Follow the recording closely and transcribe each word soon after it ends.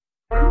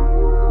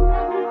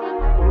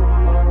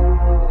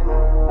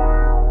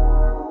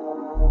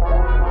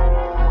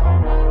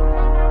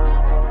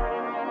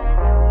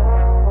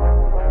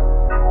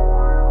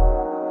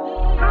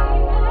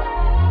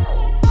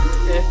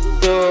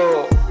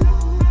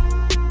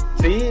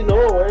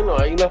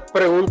unas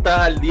preguntas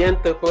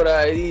ardientes por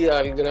ahí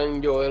al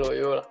gran Joel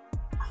Oyola.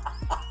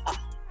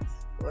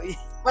 Oye,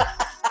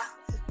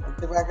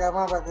 vente para acá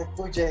más para que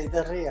escuche y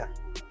te rías.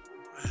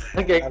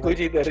 Que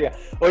escuche y te ría.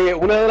 Oye,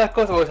 una de las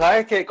cosas, pues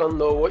sabes que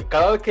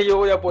cada vez que yo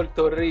voy a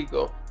Puerto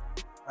Rico,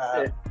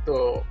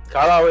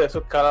 cada vez,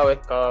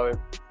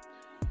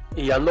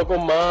 y ando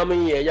con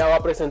mami y ella va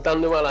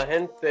presentándome a la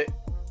gente,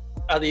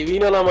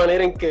 adivina la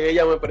manera en que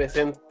ella me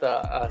presenta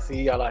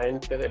así a la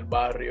gente del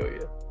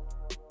barrio.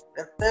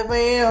 Este es mi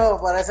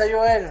hijo, parece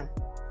Joel.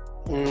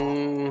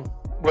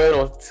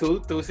 Bueno,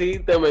 tú sí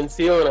te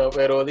mencionas,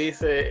 pero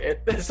dice,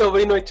 este es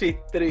sobrino de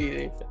Chistri,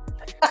 dice.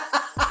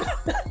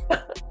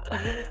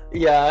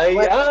 Y ahí,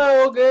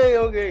 bueno, ok.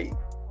 El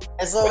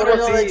sobrino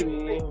pero sí, de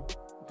Chistri.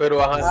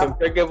 Pero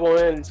siempre hay que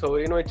poner el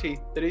sobrino de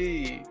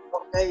Chistri.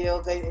 Ok,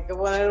 hay que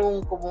poner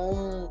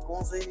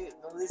 ¿cómo se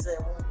dice?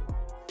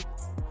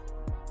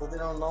 Esto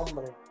tiene un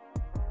nombre.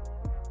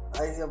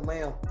 Ay, Dios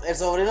mío. El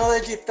sobrino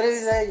de Chistri,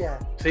 dice ella.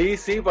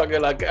 Sí, para que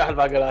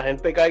la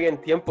gente caiga en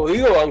tiempo.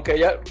 Digo, aunque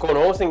ellas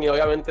conocen y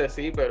obviamente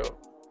sí, pero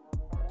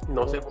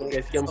no sé por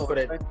qué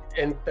siempre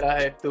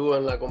entras tú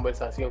en la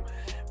conversación.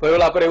 Pero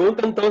la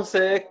pregunta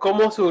entonces es,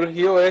 ¿cómo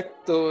surgió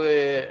esto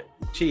de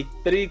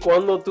Chistri?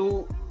 ¿Cuándo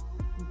tú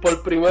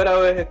por primera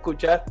vez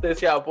escuchaste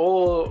ese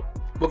apodo?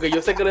 Porque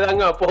yo sé que le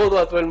dan apodo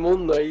a todo el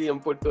mundo ahí en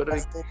Puerto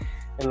Rico,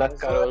 en las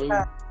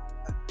Carolinas.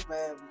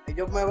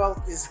 Ellos me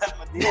bautizaron,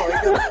 el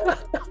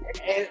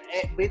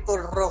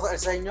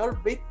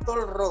señor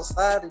Víctor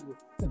Rosario.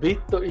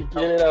 ¿Víctor? ¿Y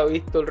quién era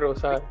Víctor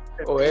Rosario?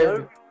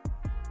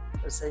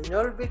 El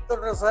señor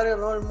Víctor Rosario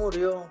no, él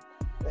murió.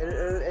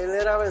 Él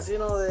era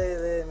vecino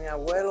de mi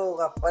abuelo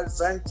Gaspar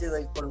Sánchez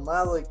del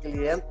Colmado, el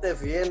cliente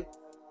fiel,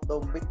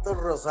 don Víctor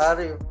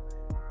Rosario.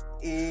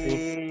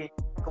 Y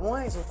 ¿cómo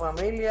es? Su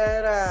familia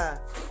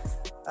era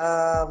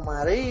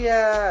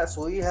María,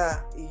 su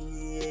hija,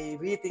 y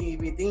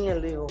Vitín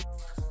el hijo.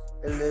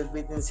 El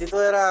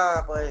Vitincito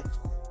era, pues,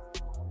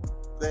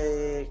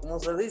 ¿cómo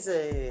se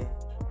dice?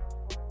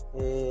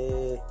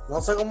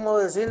 No sé cómo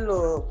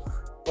decirlo,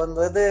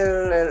 cuando es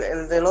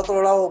el del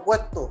otro lado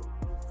opuesto.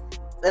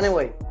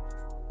 Anyway,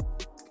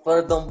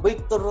 pues don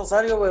Víctor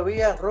Rosario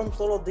bebía ron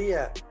todos los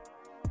días.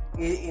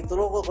 Y tú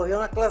lo cogías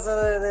una clase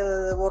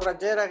de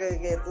borrachera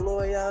que tú lo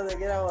veías de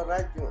que era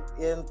borracho.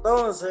 Y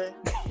entonces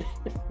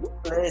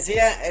le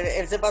decía,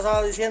 él se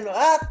pasaba diciendo,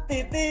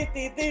 ti,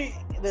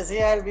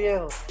 decía el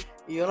viejo.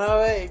 Y una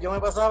vez yo me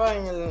pasaba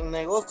en el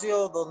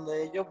negocio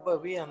donde ellos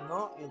bebían,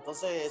 ¿no? Y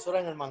entonces eso era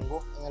en el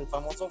Mango, en el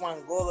famoso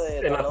Mango de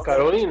 ¿En las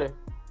Carolinas?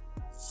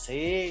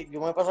 Sí, yo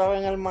me pasaba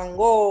en el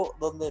Mango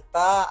donde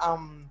está,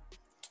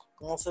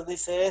 ¿cómo se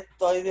dice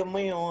esto? Ay, Dios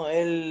mío,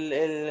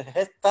 el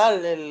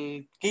Gestal,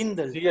 el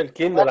Kindle. Sí, el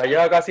Kindle,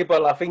 allá casi para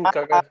la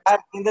finca. El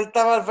Kindle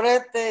estaba al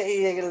frente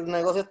y el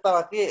negocio estaba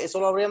aquí. Eso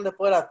lo abrían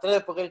después de las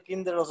 3 porque el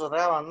Kindle lo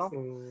cerraban, ¿no?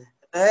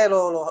 Entonces,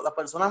 las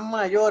personas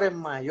mayores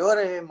me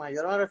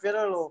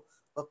refiero a los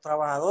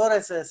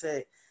trabajadores,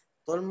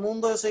 todo el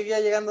mundo seguía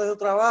llegando de su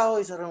trabajo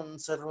y se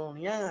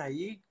reunían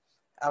allí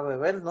a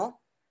beber, ¿no?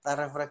 A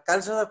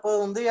refrescarse después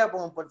de un día,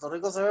 porque en Puerto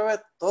Rico se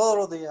bebe todos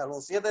los días,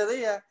 los 7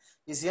 días,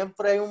 y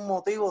siempre hay un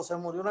motivo. Se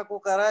murió una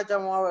cucaracha,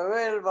 vamos a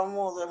beber,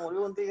 se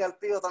murió un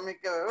tío también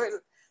que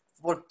beber,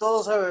 por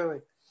todo se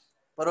bebe.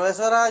 Pero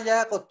eso era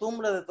ya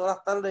costumbre de todas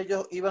las tardes,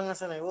 ellos iban a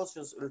ese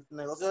negocio. El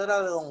negocio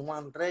era de don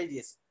Juan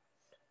Reyes.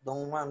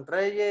 Don Juan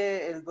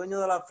Reyes, el dueño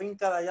de la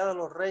finca de allá de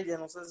los Reyes,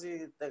 no sé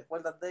si te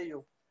acuerdas de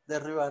ellos, de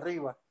Río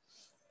Arriba.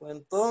 Pues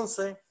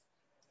entonces,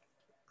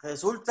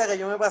 resulta que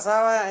yo me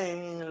pasaba ahí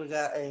en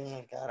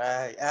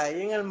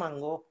el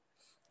Mango,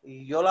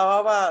 y yo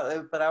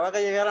esperaba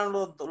que llegaran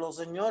los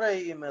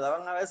señores y me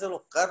daban a veces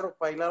los carros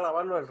para ir a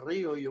lavarlo al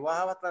río, y yo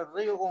bajaba hasta el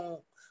río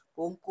con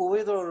un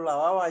cubito, lo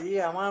lavaba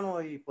allí a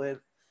mano, y pues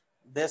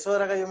de eso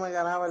era que yo me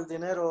ganaba el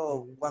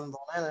dinero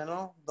cuando nene,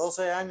 ¿no?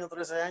 12 años,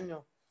 13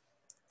 años.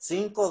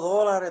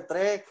 $5,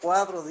 3,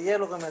 4, 10,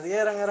 lo que me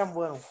dieran eran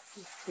buenos.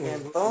 Y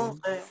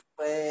entonces,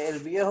 pues, el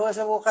viejo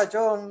ese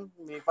bocachón,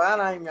 mi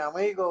pana y mi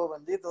amigo,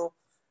 bendito,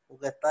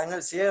 porque está en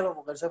el cielo,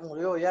 porque él se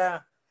murió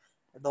ya,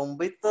 don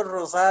Víctor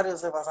Rosario,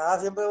 se pasaba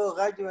siempre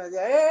bocacho y me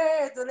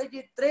decía, tú eres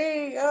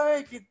Chistri,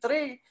 ay,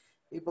 Chistri.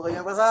 Y porque yo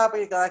empezaba,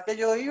 cada vez que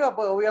yo iba,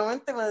 pues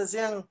obviamente me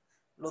decían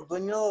los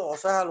dueños, o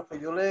sea, los que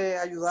yo le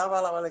ayudaba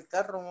a lavar el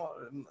carro,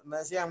 me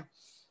decían,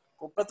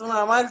 cómprate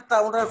una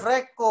malta, un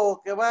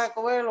refresco, que vas a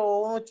comer,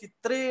 o unos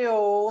chistrí,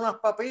 o unas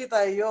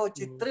papitas, y yo,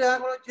 chistrí,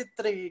 hago los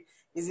chistrí,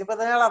 y siempre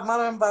tenía las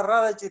manos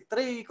embarradas de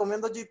chistrí,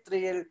 comiendo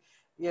chistrí,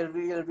 y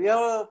el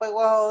viejo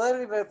pegó a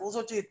joder y me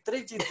puso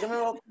chistrí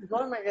me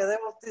bautizó y me quedé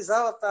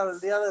bautizado hasta el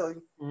día de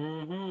hoy.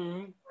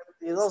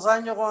 22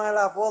 años con el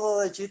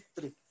apodo de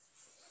chistrí.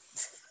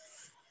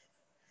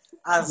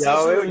 Así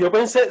Ya veo, yo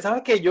pensé,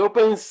 ¿sabes qué? Yo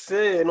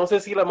pensé, no sé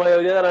si la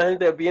mayoría de la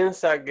gente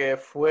piensa que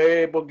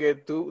fue porque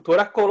tú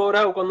eras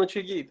colorado cuando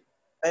chiquito.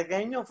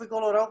 Pequeño fui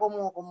colorado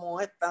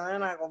como esta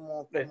nena,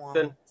 como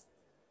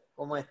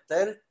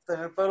Esther,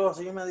 tener el pelo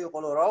así medio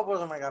colorado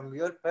porque me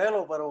cambió el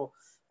pelo, pero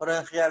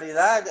en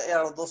realidad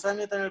a los 12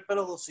 años tener el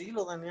pelo sí,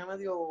 lo tenía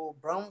medio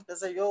brown, qué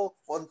sé yo,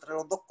 entre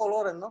los dos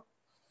colores, ¿no?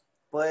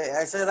 Pues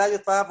a esa edad yo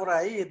estaba por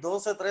ahí,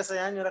 12, 13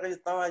 años era que yo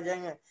estaba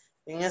allá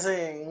en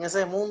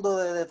ese mundo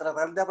de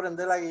tratar de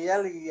aprender a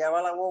guiar y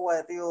guiaba la guagua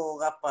de tío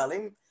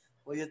Gaspalín.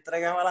 Pues yo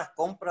entregaba las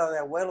compras de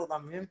abuelo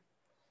también.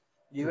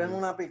 Yo iba en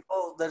una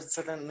Pick-up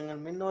en el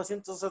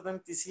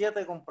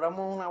 1977,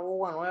 compramos una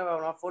guagua nueva,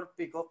 una Ford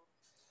Pick-up.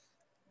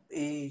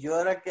 Y yo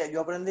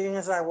aprendí en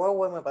esa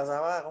guagua y me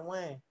pasaba, ¿cómo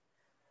es?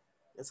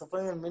 Eso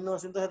fue en el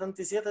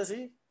 1977,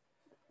 sí.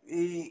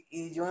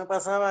 Y yo me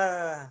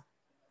pasaba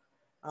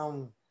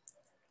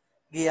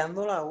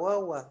guiando la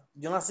guagua.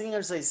 Yo nací en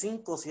el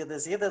 65,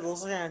 77,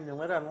 12 años,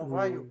 mira, no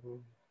fallo.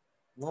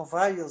 No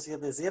fallo,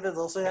 77,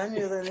 12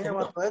 años yo tenía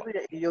más no.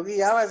 Y yo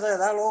guiaba a esa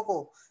edad,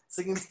 loco.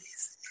 Sin...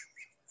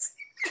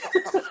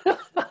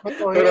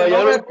 Pero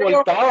ya no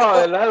importaba,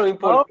 ¿verdad? No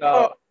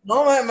importaba.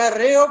 No, me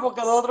río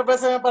porque 2 o 3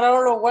 veces me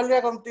pararon los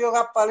guardias con tío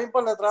Gaspalín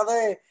por detrás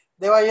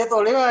de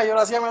Valleto Lima. Yo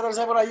lo hacía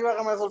meterse por allí para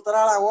que me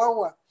soltara la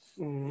guagua.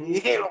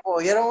 Y lo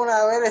cogieron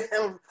una vez.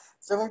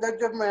 Ese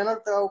muchacho es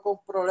menor, te va a buscar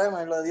un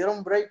problema. Y le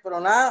dieron break, pero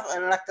nada,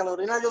 en las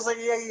calorinas yo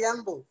seguía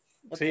guiando,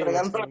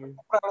 entregando la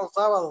compra los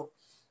sábados.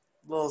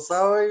 Los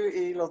sábados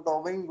y los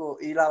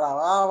domingos. Y la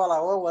lavaba, la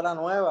guagua era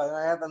nueva.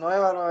 Imagínate,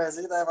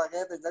 nuevecita de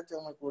paquete.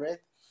 Chacho, me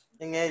curé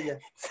en ella.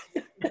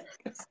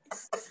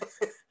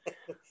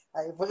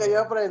 Ahí fue que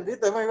yo aprendí.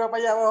 Entonces me iba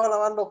para allá abajo a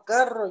lavar los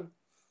carros.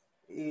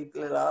 Y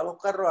le lavaba los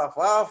carros a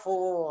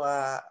Fafo,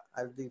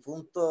 al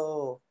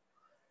difunto,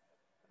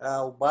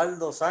 a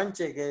Osvaldo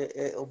Sánchez,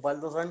 que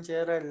Osvaldo Sánchez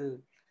era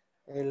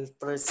el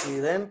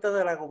presidente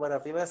de la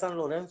cooperativa de San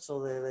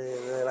Lorenzo,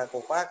 de la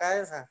Copaca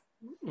esa.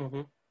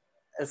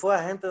 Él fue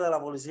agente de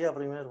la policía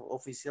primero,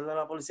 oficial de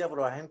la policía,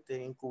 pero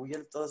agente,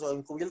 encubierto, eso,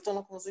 encubierto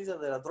no se dice,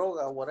 de la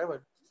droga o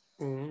whatever.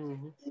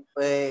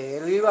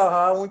 Pues él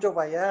bajaba mucho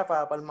para allá,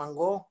 para el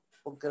Mangó,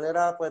 porque él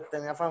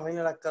tenía familia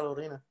en las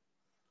Carolinas.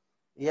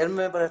 Y él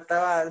me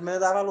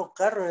daba los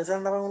carros, él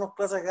andaba en unos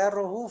clases de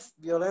carros,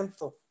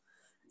 violentos.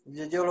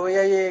 Yo lo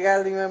veía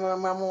llegar y me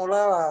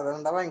amolaba,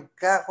 andaba en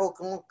cajos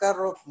con unos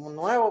carros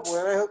nuevos,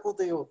 porque era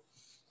ejecutivo.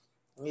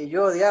 Y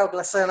yo, diablo,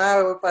 clase de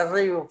nave, voy para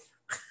arriba.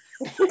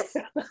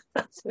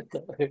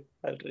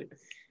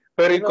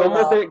 Pero ¿y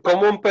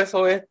cómo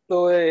empezó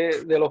esto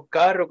de los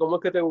carros? ¿Cómo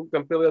es que te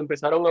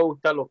empezaron a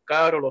gustar los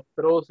carros, los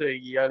troces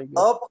y algo?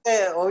 No,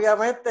 porque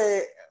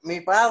obviamente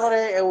mi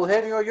padre,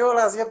 Eugenio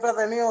Yola, siempre ha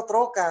tenido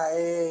troca.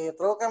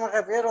 Troca me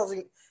refiero,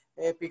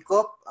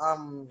 pick-up,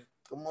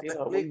 ¿cómo te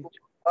explico?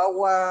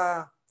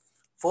 Agua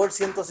Ford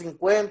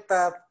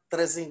 150,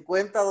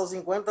 350,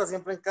 250,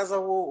 siempre en casa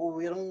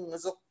hubieron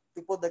esos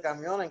tipos de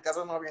camiones, en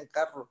casa no habían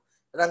carros,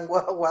 eran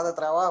guaguas de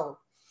trabajo.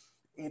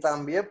 Y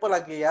también pues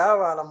las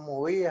guiaba, las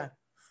movía.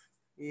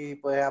 Y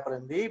pues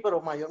aprendí, pero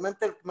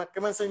mayormente el más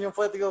que me enseñó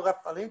fue tío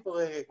Gaspalín,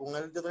 porque con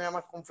él yo tenía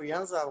más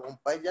confianza. Con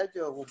Pai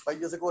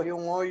yo se cogía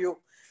un hoyo,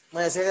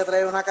 me decía que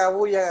traía una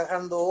cabulla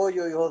agarrando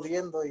hoyo y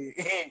jodiendo. Y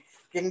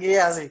 ¿quién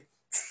guía así?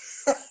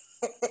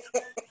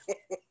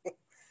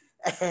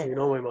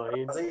 No me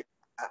imagino.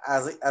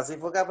 Así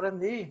fue que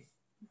aprendí.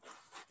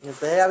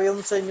 Entonces había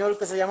un señor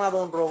que se llama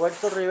Don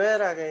Roberto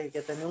Rivera,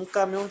 que tenía un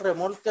camión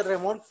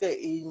remolque,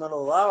 y me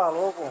lo daba,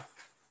 loco.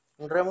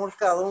 Un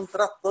remolcador, un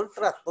tractor,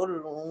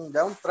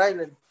 ya un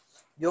trailer.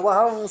 Yo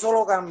bajaba en un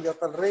solo cambio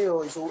hasta el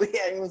río y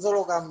subía en un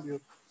solo cambio.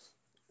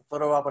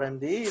 Pero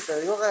aprendí, te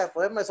digo que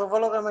después eso fue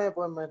lo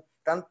que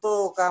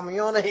tanto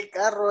camiones y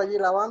carros allí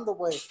lavando,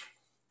 pues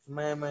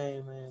me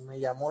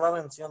llamó la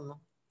atención,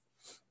 ¿no?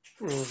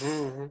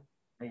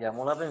 Me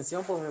llamó la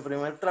atención, pues mi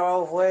primer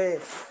trabajo fue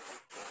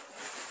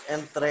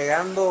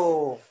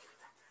entregando,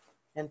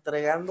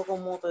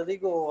 como te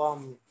digo,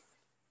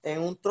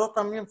 en un troz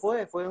también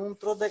fue en un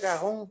troz de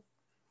cajón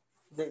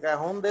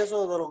de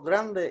esos, de los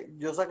grandes.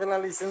 Yo saqué la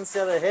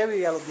licencia de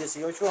heavy a los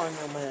 18 años,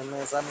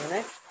 me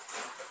examiné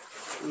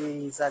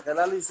y saqué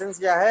la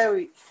licencia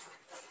heavy.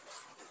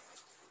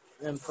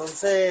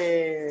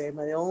 Entonces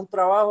me dio un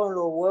trabajo en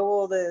los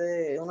huevos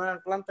de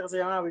una planta que se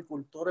llama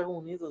Avicultores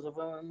Unidos. Ese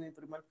fue mi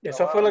primer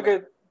trabajo. ¿Eso fue lo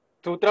que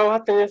tú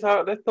trabajaste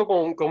de esto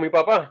con mi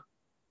papá?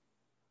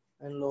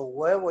 En los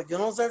huevos. Yo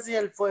no sé si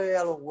él fue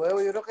a los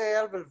huevos, yo creo que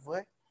Albert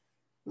fue.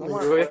 Yo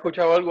había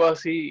escuchado algo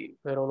así,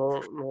 pero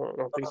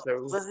no estoy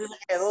seguro. No sé si se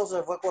quedó,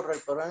 se fue a correr,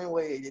 pero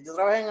anyway, yo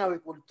trabajé en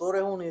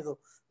Avicultores Unidos.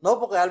 No,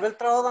 porque Albert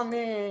trabajó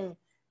también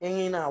en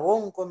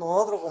Inabón con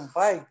nosotros, con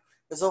Pai.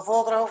 Eso fue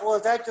otro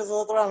muchacho, eso es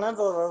otro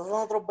anécdota, esos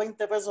son otros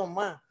 20 pesos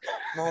más.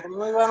 Nosotros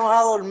no íbamos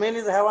a dormir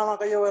y dejábamos a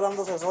aquello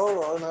velándose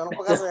solo. No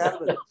para casa de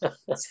Albert.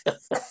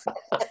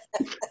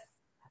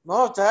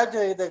 No,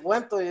 chacho, y te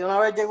cuento, y una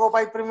vez llegó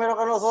Pai primero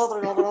que nosotros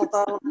y nosotros no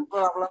estábamos dentro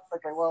de la planta.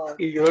 Que guau.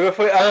 Y creo que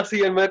fue,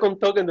 sí, él me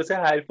contó que entonces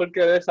a él fue el que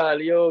le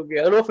salió,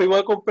 que no, fuimos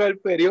a comprar el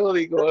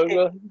periódico o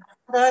algo así.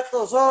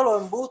 Esto solo,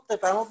 embuste,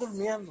 estamos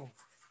durmiendo.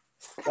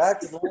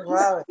 Chacho, tú no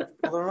sabes.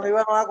 Nosotros no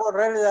íbamos a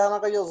correr y dejaron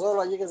aquello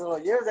solo allí, que se lo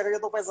lleve, ya que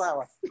yo tú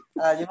pesaba.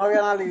 Allí no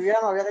había nada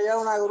liviano, había que llevar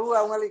una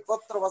grúa, un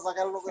helicóptero para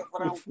sacar lo que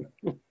fuera.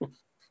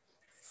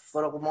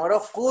 Pero como era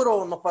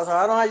oscuro, nos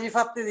pasaron allí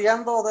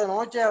fastidiando de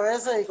noche a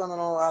veces, y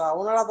cuando a las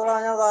 1 de la tarde de la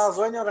mañana daba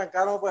sueño,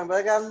 arrancaron, pues en vez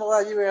de quedarnos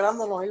allí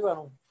velando, nos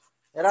íbamos.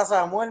 Era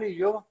Samuel y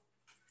yo.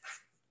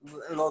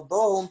 los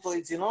dos juntos,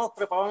 y si no, los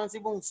trepaban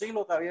encima de un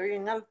silo que había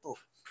bien alto,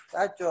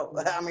 tacho,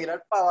 a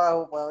mirar para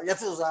abajo, ya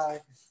tú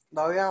sabes,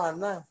 no había más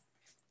nada.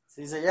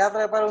 Si se llega a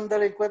trepar un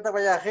delincuente para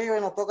allá arriba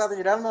y nos toca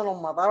tirarnos,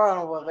 nos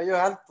mataban porque ellos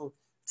es alto.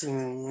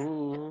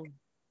 Mm,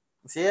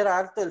 Sí, era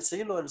alto el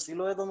silo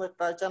es donde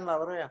está echan la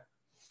brea.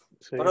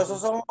 sí, Pero eso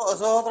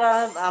es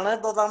otra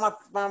anécdota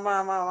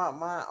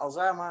o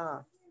sea,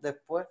 más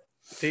después.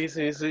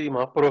 sí,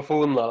 más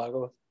profunda la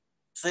cosa.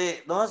 Sí,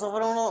 no, eso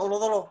fue uno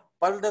de los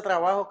par de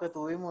trabajos que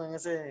tuvimos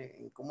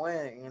 ¿cómo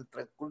es? En el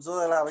transcurso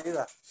de la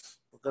vida.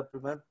 Porque el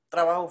primer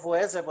trabajo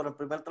fue ese, pero el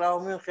primer trabajo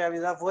mío en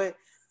realidad fue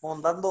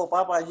montando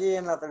papa allí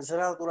en la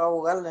tercera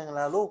Turabo Garden, en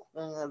la luz,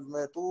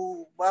 donde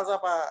tú vas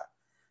para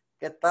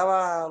que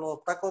estaba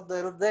los tacos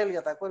de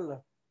Delia, ¿te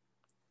acuerdas?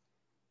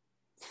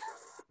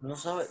 No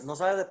sabes,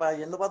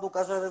 yendo para tu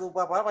casa de tu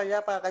papá, para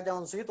allá, para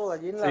Callahoncito,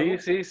 allí en la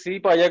luz.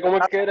 Sí, para allá, ¿cómo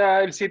es que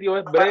era el sitio?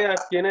 ¿Es Brea?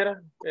 ¿Quién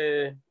era?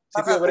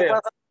 Sitio de Tú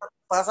Brea.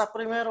 pasas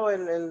primero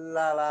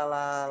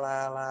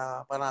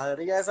la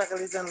panadería esa que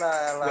dicen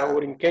La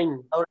Borinqueña.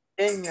 la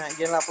pequeña,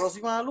 y en la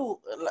próxima luz,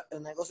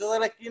 el negocio de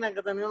la esquina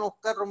que tenía unos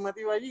carros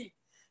metidos allí,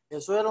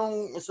 eso era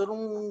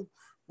un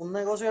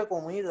negocio de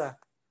comida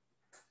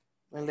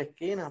en la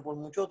esquina por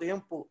mucho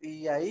tiempo.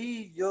 Y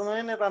ahí yo,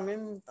 nene,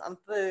 también,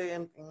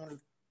 antes,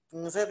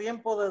 en ese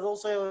tiempo de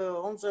 12,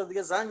 11,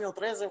 10 años,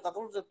 13 o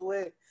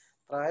 14,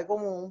 trabajé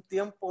como un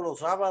tiempo los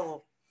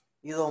sábados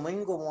y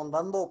domingos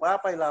montando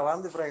papa y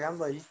lavando y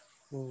fregando allí.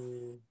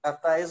 Mm.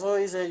 Hasta eso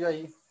hice yo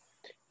allí.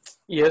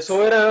 Y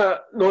eso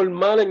era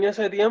normal en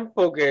ese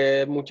tiempo,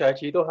 que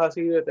muchachitos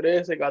así de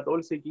 13,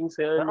 14 y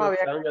 15 Bueno, años había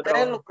estaban ya que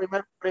hacerlo.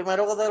 trabajando.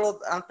 Primero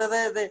antes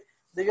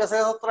de yo hacer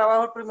esos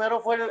trabajos, el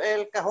primero fue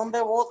el cajón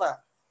de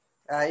bota.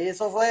 Ahí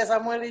eso fue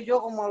Samuel y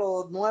yo como a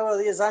los 9 o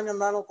 10 años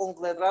andando con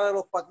letras de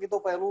los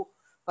Paquitos Perú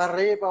para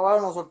arriba y para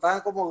abajo, nos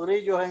soltaban como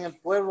grillos en el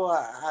pueblo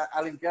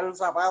a limpiar el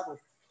zapato.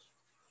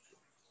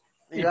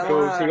 Y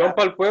pero si iban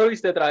para el pueblo y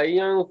se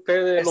traían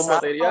ustedes El los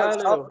sábado, el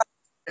materiales. sábado,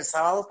 el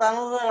sábado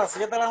estábamos de las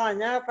 7 de la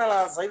mañana hasta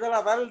las 6 de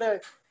la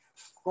tarde,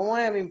 ¿cómo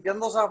es?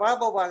 Limpiando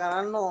zapatos para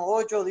ganarnos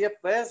 8, 10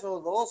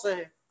 pesos,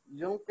 12.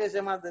 Yo nunca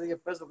hice más de 10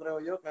 pesos, creo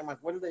yo, que me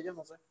acuerde, yo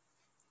no sé.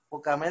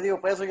 Porque a medio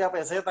peso y a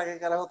peseta, ¿qué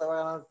carajo te va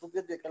a ganar? Tú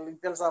tienes que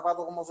limpiar el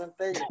zapato como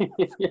centella.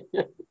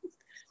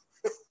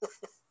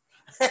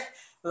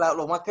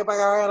 Lo más que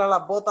pagaban eran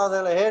las botas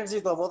del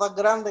ejército, botas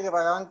grandes que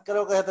pagaban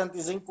creo que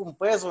 75 un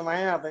peso,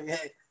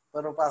 imagínate.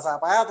 Pero para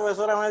zapatos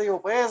eso era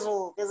medio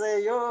peso, qué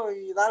sé yo,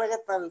 y dale que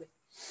tarde.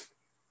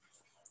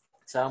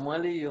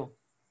 Samuel y yo,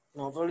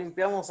 nosotros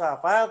limpiamos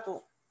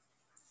zapatos.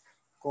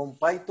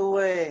 Compa, y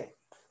tuve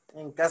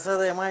en casa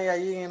de Maya,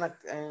 allí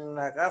en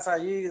la casa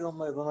allí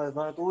donde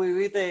tú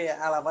viviste,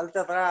 a la parte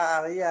de atrás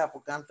había,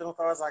 porque antes no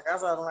estaba esa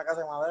casa, era una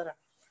casa de madera.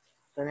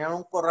 Tenían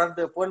un corral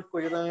de puerco,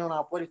 yo tenía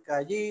una puerca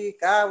allí,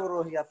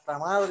 cabros y hasta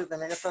madre, y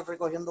tenía que estar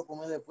recogiendo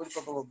comida de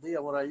puerco todos los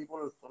días por allí,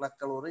 por las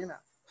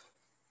calorinas.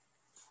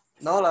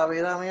 No, la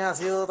vida mía ha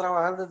sido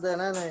trabajar desde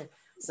nene,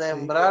 Sí,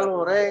 sembrar claro.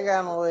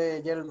 orégano,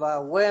 hierba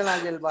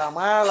buena, hierba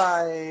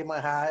mala,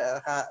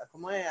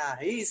 ¿cómo es?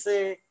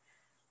 Ajíce,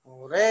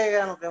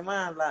 orégano, ¿qué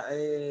más?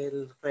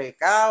 El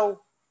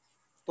recao,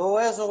 todo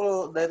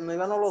eso, nos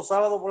íbamos los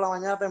sábados por la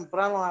mañana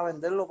temprano a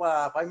venderlo,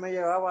 para me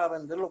llevaba a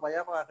venderlo para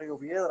allá, para Río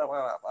Piedra,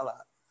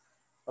 para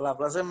la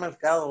plaza del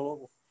mercado,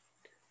 loco.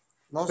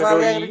 No Pero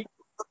salía y,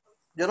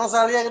 Yo no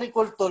salía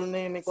agricultor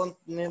ni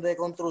de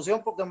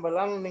construcción porque en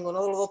verdad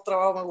ninguno de los dos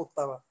trabajos me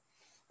gustaba.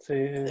 Eso sí.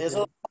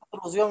 de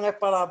construcción es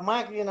para las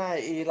máquinas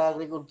y la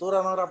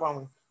agricultura no era para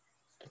mí.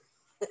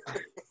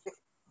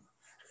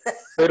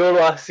 Pero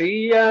lo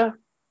hacía,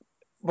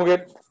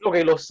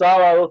 porque los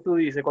sábados tú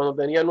dices, cuando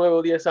tenía 9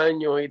 o 10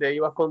 años y te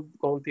ibas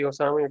con tío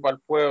Sammy para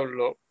el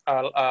pueblo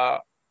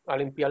a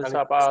limpiar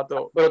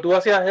zapatos, pero tú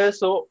hacías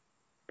eso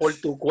por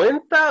tu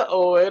cuenta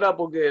o era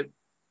porque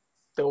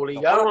te No, pero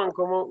obligaban,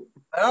 como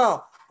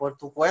bueno, por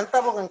tu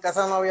cuenta, porque en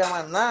casa no había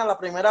más nada. La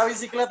primera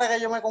bicicleta que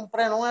yo me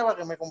compré nueva,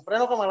 que me compré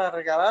no, que me la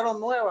regalaron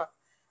nueva,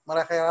 me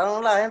la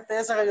regalaron la gente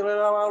esa que yo le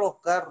lavaba los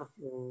carros,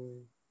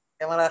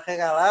 que me la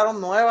regalaron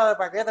nueva de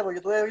paquete, porque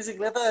yo tuve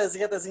bicicleta de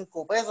 7,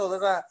 5 pesos, de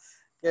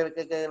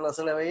esas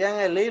se le veían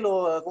el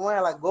hilo, como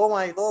las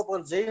gomas y todo por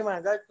encima,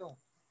 gacho.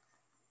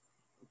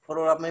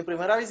 Pero mi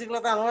primera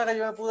bicicleta nueva que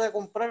yo me pude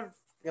comprar,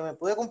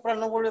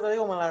 no, porque te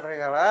digo, me la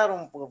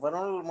regalaron, porque me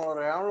lo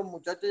regalaron los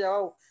muchachos allá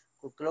abajo.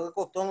 Pues creo que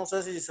costó, no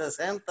sé si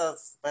 60,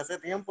 para ese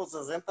tiempo,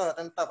 60,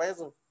 70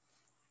 pesos.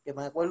 Que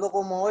me acuerdo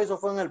como hoy, eso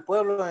fue en el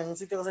pueblo, en un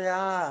sitio que se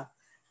llama,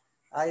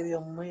 ay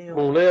Dios mío.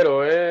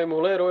 mulero era.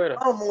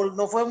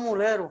 No fue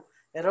Mulero,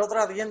 era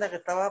otra tienda que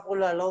estaba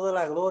por el lado de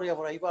la Gloria,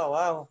 por ahí para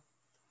abajo.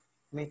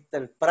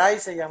 Mr. Price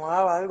se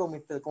llamaba algo,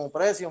 como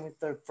precio,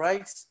 Mr.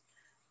 Price.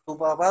 Tu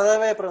papá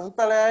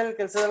pregúntale a él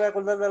que él se debe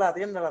acordar de la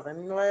tienda,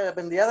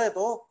 vendía de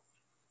todo,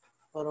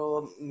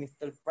 pero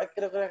Mr. Price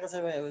creo que era que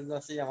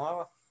se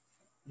llamaba.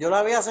 Yo la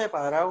había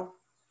separado,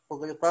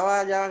 porque yo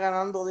estaba ya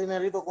ganando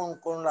dinerito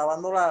con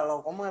lavando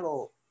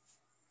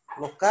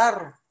los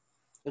carros,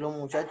 y los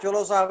muchachos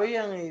lo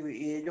sabían,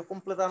 y ellos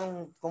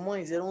completaron, ¿cómo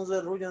hicieron un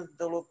serrullo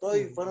entre los dos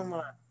y fueron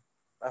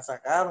la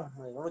sacaron,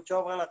 unos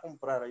chavos para la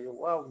comprar. Y yo,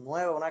 wow,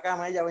 nueva, una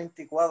camella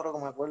 24, que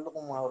me acuerdo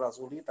como ahora,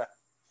 azulita.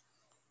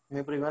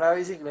 Mi primera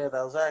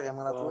bicicleta, o sea, que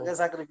me la tuve que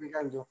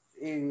sacrificar yo.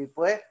 Y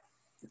pues,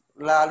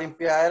 la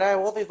limpiadera de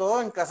bote y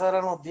todo, en casa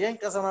eran los 10, en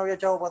casa no había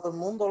echado para todo el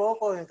mundo,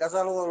 loco. En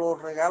casa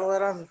los regalos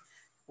eran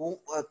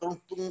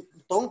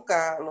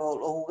tonka, los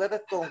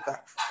juguetes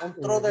tonka. Un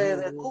trote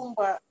de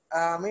tumba.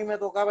 A mí me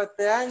tocaba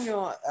este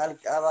año,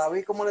 a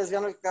David, como le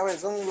decían el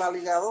cabezón, la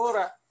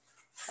ligadora.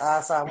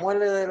 A Samuel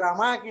de la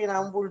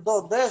máquina, un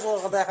bulldog de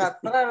esos, de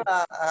arrastrar,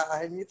 a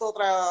Genito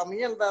otra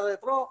mierda de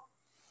tro.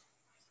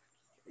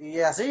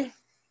 Y así.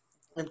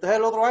 Entonces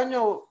el otro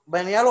año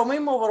venía lo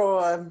mismo,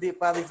 pero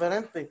para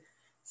diferente.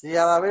 Si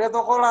a David le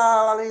tocó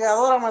la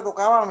ligadora, me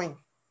tocaba a mí.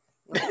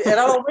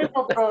 Era lo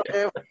mismo, pero...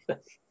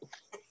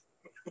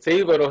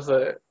 sí, pero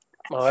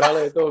ahora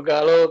le toca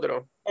al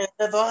otro.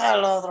 Te toca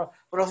al otro.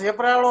 Pero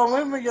siempre era lo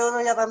mismo y yo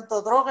veía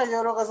tanto troca,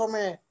 yo creo que eso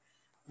me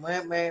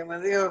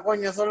dijo,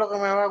 coño, eso es lo que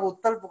me va a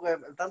gustar, porque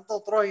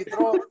tanto tro y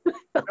tro,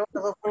 creo que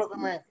eso fue lo que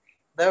me...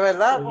 De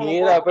verdad.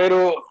 Mira,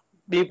 pero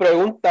mi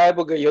pregunta es,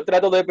 porque yo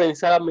trato de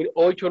pensar a mis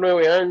 8 o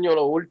 9 años,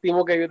 lo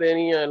último que yo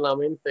tenía en la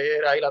mente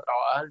era ir a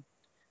trabajar.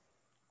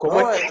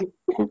 ¿Cómo No, es que?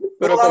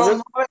 Pero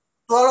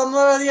tú a los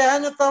 9, 10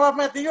 años estabas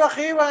metido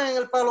arriba en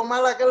el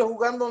palomar aquel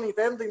jugando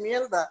Nintendo y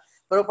mierda.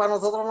 Pero para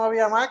nosotros no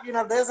había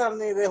máquinas de esas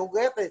ni de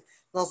juguetes.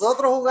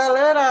 Nosotros jugar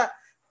era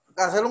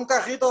hacer un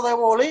cajito de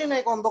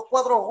bolines con 2,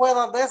 4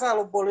 ruedas de esas.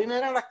 Los bolines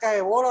eran las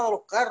cajebolas de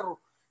los carros.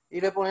 Y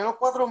le poníamos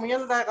 4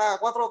 mierdas, cada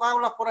 4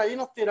 tablas por ahí,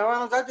 nos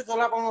tiraban los cachos y todo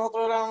para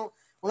nosotros era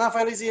una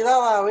felicidad.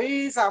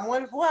 David,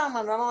 Samuel,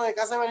 mandando de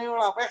casa venido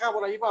la peja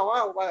por allí para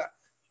abajo, para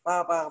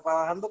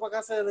bajando para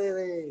casa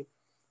de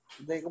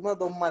como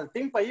Don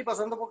Martín para allí,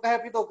 pasando por caja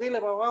de Pitoquile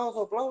para abajo,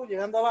 soplado,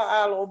 llegando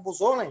a los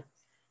buzones.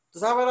 ¿Tú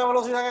sabes la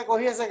velocidad que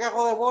cogía ese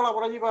cajo de bola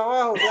por allí para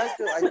abajo?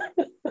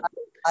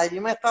 Allí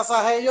me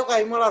estasajé yo,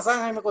 caímos a la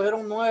zanja y me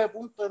cogieron 9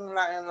 puntos en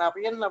la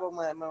pierna,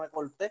 pues me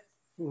corté.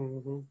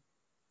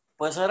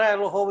 Pues eso era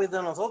los hobbies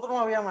de nosotros, no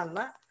había más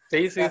nada.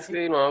 Sí,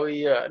 no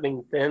había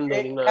Nintendo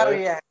ni nada.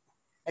 Había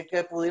el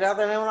que pudiera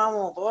tener una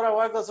motora o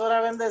algo, eso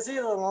era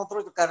bendecido.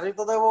 Nosotros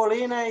carritos de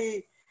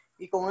bolines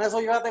y con eso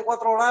llévate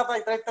 4 latas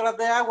y 3 las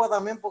de agua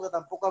también, porque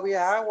tampoco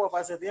había agua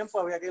para ese tiempo.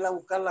 Había que ir a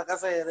buscar la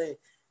casa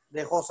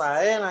de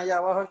Josaena, allá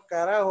abajo el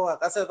carajo, a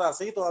casa de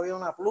Tacito, había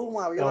una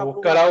pluma. ¿A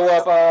buscar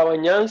agua para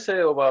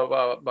bañarse o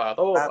para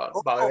todo?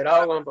 Para beber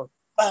agua.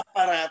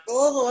 Para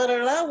todo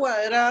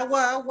era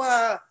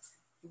agua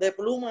de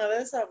pluma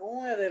de esa,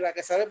 como de la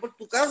que sale por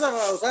tu casa,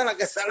 o sea, la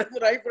que sale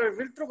por ahí por el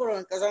filtro, pero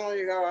en casa no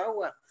llegaba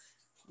agua.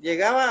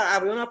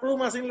 Había una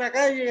pluma así en la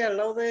calle, al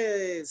lado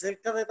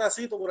cerca de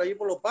Tacito, por allí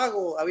por los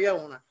Pagos, había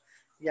una.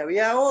 Y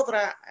había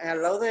otra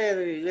al lado de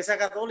la iglesia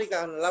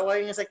católica, al lado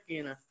ahí en esa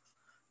esquina.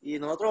 Y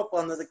nosotros,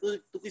 cuando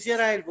tú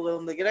quisieras ir, porque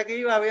donde quiera que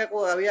iba había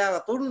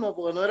turno,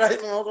 porque no era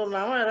nosotros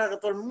nada más, era que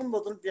todo el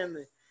mundo, ¿tú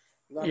entiendes?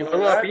 Y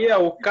van a pie a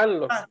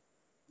buscarlo.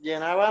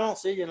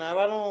 Llenábamos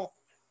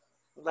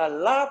las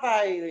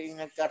latas y en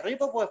el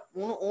carrito, pues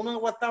uno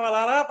aguantaba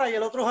la lata y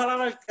el otro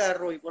jalaba el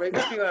carro y por ahí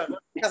para iba.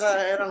 En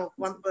casa eran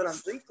cuantos eran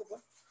 5,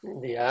 pues.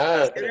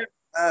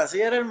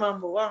 Así era el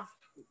mambo, va.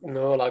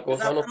 No, la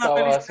cosa no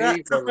estaba así.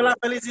 Esa fue la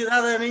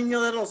felicidad de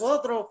niño de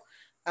nosotros.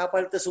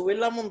 Aparte subir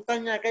la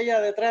montaña aquella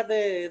detrás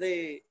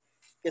de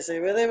que se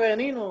ve de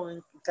Benino,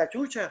 en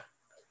Cachucha.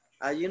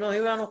 Allí nos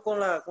íbamos con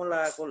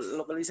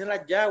lo que le dicen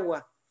las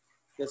yaguas,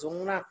 que son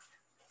unas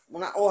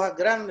hojas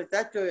grandes,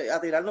 tacho,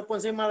 a tirarnos por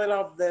encima de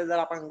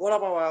la pangola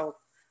para abajo.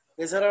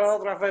 Esa era la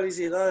otra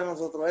felicidad de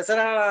nosotros. Esa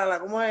era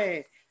 ¿cómo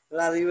es?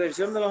 La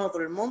diversión de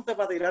nosotros. El monte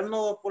para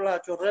tirarnos por la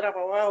chorrera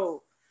para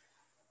abajo.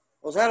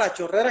 O sea, las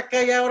chorreras que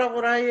hay ahora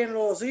por ahí en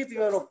los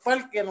sitios, en los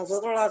parques, las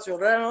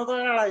chorreras de nosotros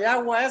era la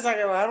yagua esa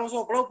que bajaron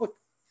sopló, pues.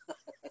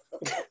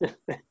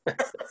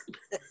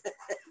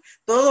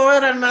 Todo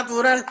era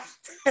natural.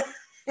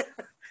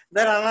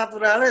 De la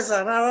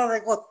naturaleza, nada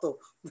de costo.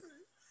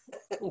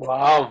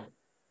 Wow.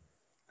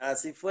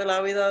 Así fue la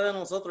vida de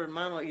nosotros,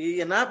 hermano.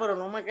 Y nada, pero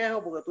no me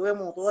quejo porque tuve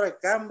motores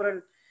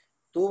Camber,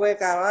 tuve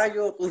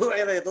caballo,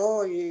 tuve de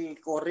todo y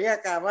corría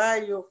a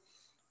caballo.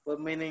 Pues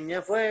mi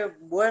niñez fue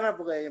buena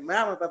porque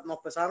nos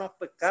empezábamos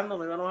pescando,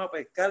 nos íbamos a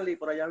pescar y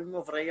por allá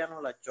mismo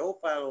freíamos la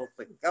chopa, los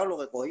pescados, lo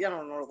que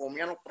cogíamos, nos lo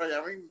comíamos por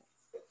allá mismo.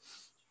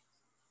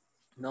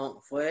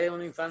 No, fue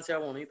una infancia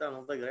bonita,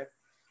 no te crees.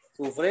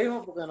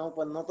 Sufrimos porque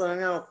no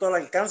teníamos todo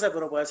el alcance,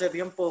 pero por ese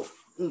tiempo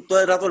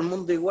era todo el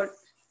mundo igual.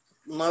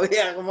 No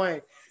había como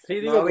es.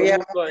 Sí, no había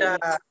mucha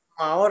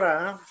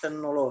ahora,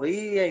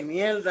 tecnología y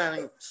mierda.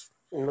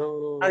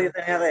 Nadie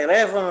tenía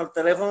teléfono. El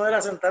teléfono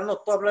era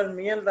sentarnos todos a hablar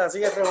mierda,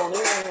 así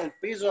reunidos en el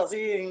piso, así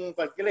en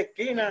cualquier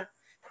esquina,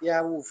 y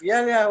a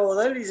bufiar y a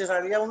joder, y se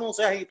salía uno,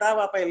 se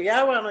agitaba,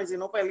 peleábamos, y si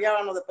no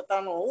peleábamos, después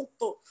estábamos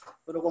juntos,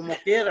 pero como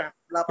quiera,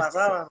 la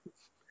pasaban.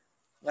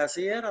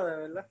 Así era, de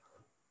verdad.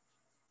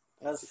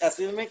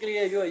 Así me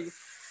crié yo allí.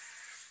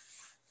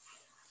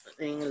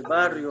 En el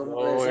barrio.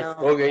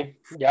 Ok,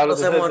 ya lo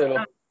sé.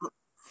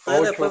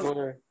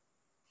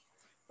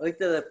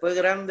 Oíste, después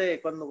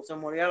grande, cuando se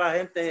moría la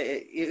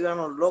gente, iban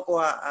los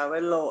locos a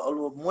ver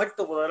los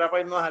muertos, pero era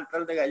para irnos al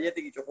altar de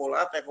galletas y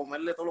chocolate, a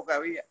comerle todo lo que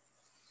había.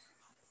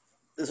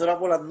 Eso era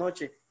por las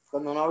noches,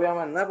 cuando no había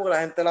más nada, porque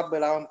la gente las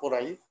velaban por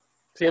allí.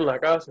 Sí, en la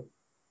casa.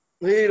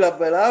 Sí, las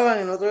velaban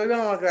y nosotros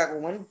íbamos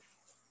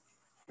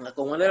a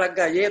comerle las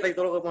galletas y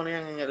todo lo que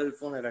ponían en el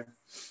funeral.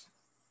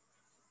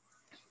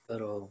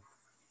 Pero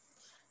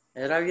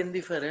era bien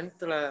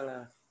diferente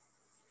la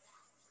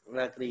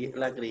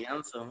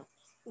crianza, ¿no?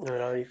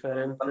 Era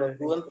diferente.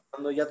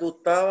 Cuando ya tú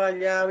estabas,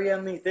 ya había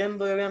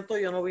Nintendo y habían todo,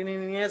 yo no vi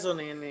ni eso,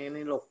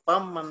 ni los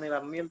Pac-Man, ni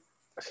las mierdas.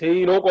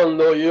 Sí, no,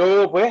 cuando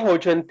yo, pues,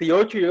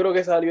 88, yo creo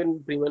que salió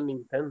el primer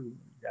Nintendo.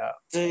 Ya,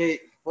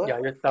 Sí, pues, ya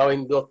yo estaba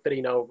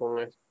indoctrinado con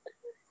eso.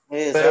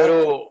 exacto.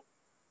 Pero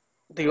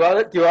te iba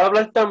a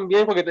hablar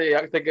también porque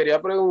te quería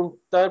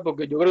preguntar,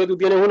 porque yo creo que tú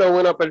tienes una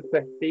buena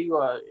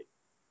perspectiva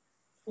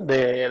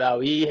de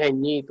David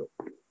Jeñito.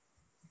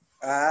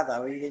 Ah,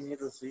 David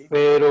Geñito, sí.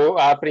 Pero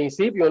al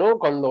principio, ¿no?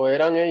 Cuando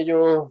eran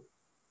ellos,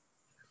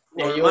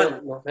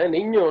 Normal. no sé,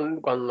 niños,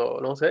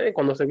 cuando, no sé,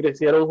 cuando se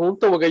crecieron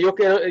juntos, porque ellos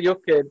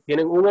que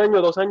tienen 1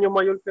 año, 2 años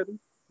mayor que tú.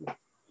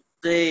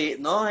 Sí,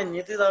 no,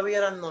 Geñito y David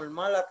eran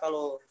normal hasta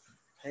los...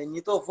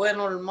 Geñito fue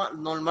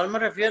normal me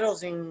refiero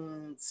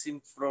sin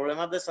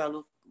problemas de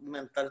salud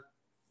mental.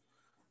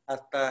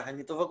 Hasta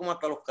Geñito fue como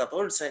hasta los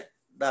 14,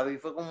 David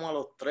fue como a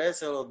los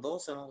 13 o los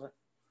 12, no sé.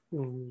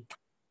 Mm.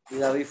 Y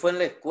David fue en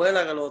la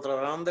escuela que lo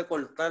trataron de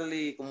cortar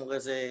y como que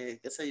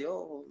qué sé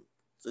yo,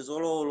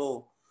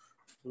 eso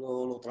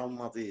lo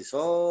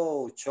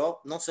traumatizó,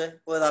 shock, no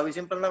sé. Pues David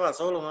siempre andaba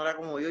solo, no era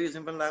como yo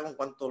siempre andaba con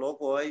cuanto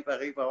loco ahí para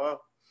arriba y para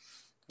abajo.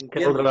 Que lo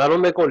 ¿Entiendes?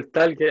 trataron de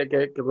cortar,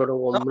 pero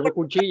No, con una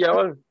cuchilla,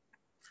 ¿vale?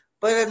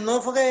 pues no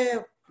fue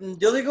que,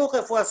 yo digo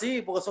que fue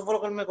así, porque eso fue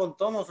lo que él me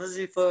contó, no sé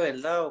si fue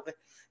verdad o qué,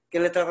 que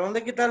le trataron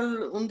de quitar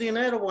un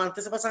dinero, porque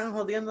antes se pasaban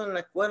jodiendo en la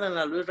escuela, en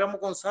la Luis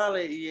Ramos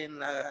González y en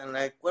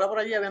la escuela por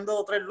allí habían 2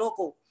 o 3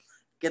 locos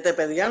que te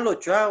pedían los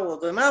chavos,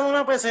 te daban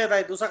una peseta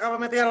y tú sacabas,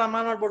 metías la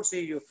mano al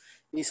bolsillo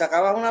y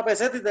sacabas una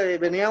peseta y te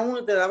venía uno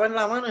y te daba en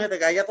la mano y se te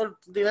caía todo el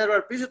dinero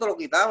al piso y te lo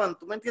quitaban,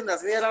 ¿tú me entiendes?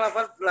 Así era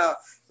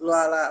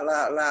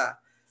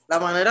la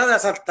manera de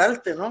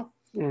asaltarte, ¿no?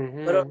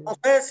 Pero no Ujú.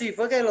 sé si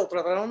fue que lo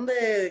trataron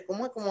de,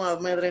 ¿cómo es? Como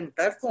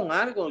amedrentar con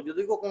algo. Yo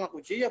digo con la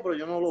cuchilla, pero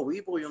yo no lo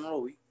vi porque yo no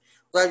lo vi.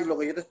 O sea, lo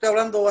que yo te estoy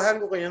hablando es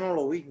algo que yo no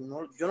lo vi.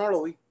 Yo no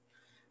lo vi.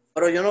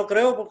 Pero yo no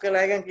creo porque le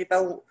hayan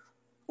quitado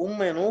un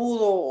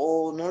menudo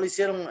o no le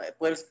hicieron,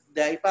 pues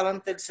de ahí para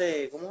adelante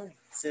él ¿cómo es?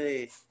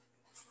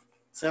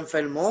 Se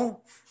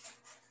enfermó.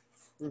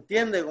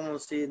 ¿Entiendes? Como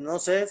si, no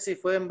sé si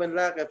fue en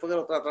verdad que fue que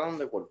lo trataron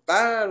de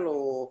cortar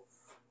o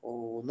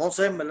no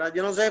sé, en verdad.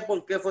 Yo no sé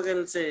por qué fue que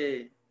él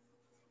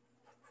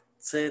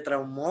se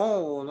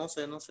traumó o no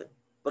sé, no sé.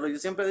 Pero yo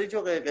siempre he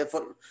dicho que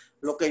fue,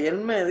 lo que él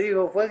me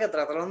dijo fue que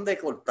trataron de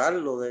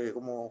cortarlo, de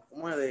como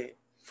de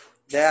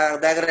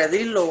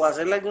agredirlo o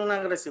hacerle alguna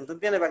agresión, ¿tú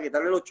entiendes? Para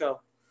quitarle los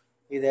chavos.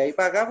 Y de ahí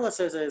para acá, pues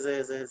desde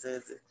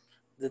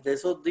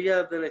esos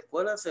días de la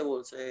escuela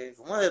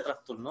 ¿cómo se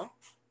trastornó?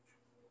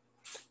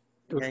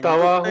 Tú Ñañito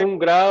estabas fue, 1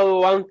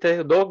 grado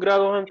antes, 2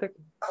 grados antes.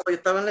 yo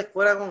estaba en la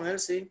escuela con él,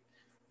 sí.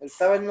 Él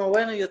estaba en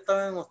noveno y yo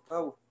estaba en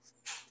octavo.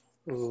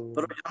 Pero Mm.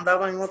 yo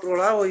andaba en otro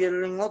lado y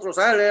él en otro,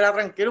 ¿sabes? Él era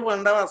tranquilo porque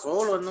andaba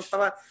solo, él no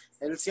estaba,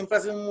 él siempre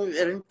ha sido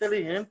era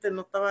inteligente, él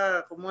no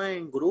estaba como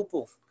en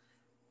grupo.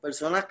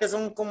 Personas que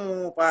son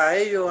como para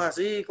ellos,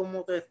 así,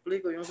 como te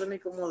explico, yo no sé ni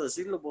cómo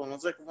decirlo, porque no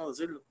sé cómo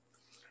decirlo.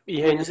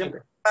 Y Porque Jeñito.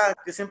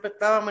 yo siempre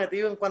estaba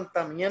metido en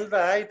cuanta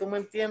mierda hay, tú me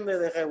entiendes,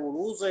 de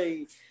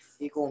revoluce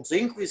y con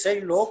 5 y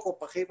 6 locos,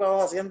 para aquí para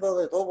abajo, haciendo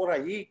de todo por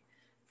allí.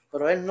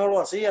 Pero él no lo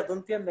hacía, tú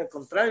entiendes, al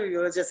contrario, yo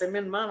le decía, ese es mi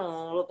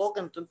hermano, no lo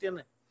toquen, tú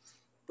entiendes.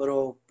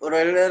 Pero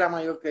él era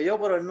mayor que yo,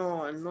 pero él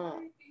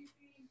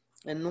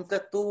nunca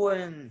estuvo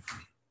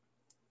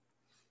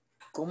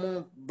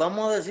como,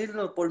 vamos a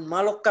decirlo, por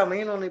malos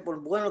caminos ni por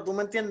buenos, tú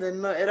me entiendes,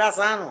 él no, era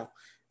sano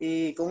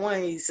y como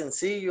es, y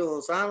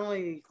sencillo, sano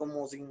y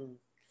como sin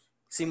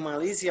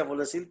malicia, por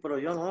decir, pero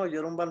yo no, yo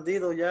era un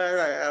bandido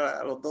ya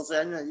a los 12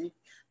 años allí,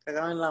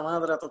 cagaban en la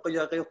madre a todos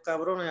aquellos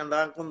cabrones y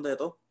andaban con de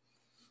todo.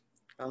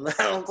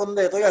 Andaban con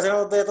de todo y hacían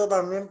los de todo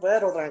también,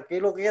 pero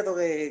tranquilo, quieto,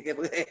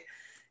 que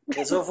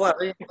eso fue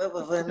así,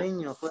 fue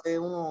niño, fue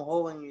uno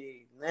joven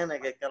y nene,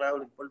 que carajo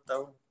le importa a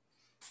uno.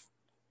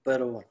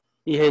 Pero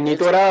 ¿Y él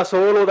Jeñito sí, era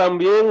solo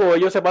también o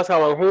ellos se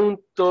pasaban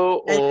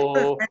juntos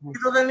o...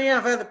 Jeñito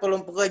tenía fe,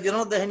 porque yo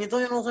no, de Jeñito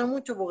yo no sé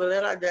mucho, porque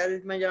ya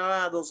él me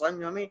llevaba 2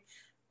 años a mí,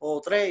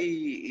 o 3,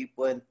 y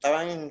pues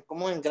estaban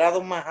como en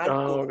grados más Ah,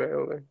 altos. ok,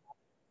 ok.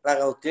 La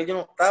Gautier yo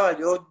no estaba,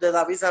 yo de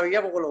David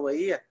sabía porque lo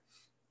veía,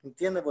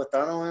 ¿entiendes? Pues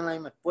estábamos en la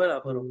misma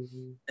escuela, pero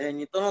Mm. de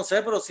Jeñito no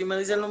sé, pero sí me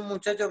dicen los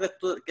muchachos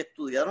que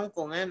estudiaron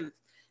con él,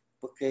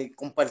 porque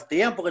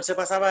compartían, porque él se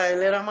pasaba,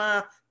 él era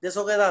más de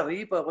eso que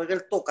David, pues porque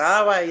él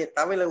tocaba y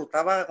estaba y le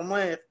gustaba, ¿cómo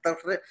es?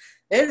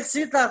 Él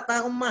sí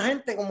estaba con más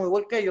gente como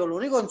igual que yo, lo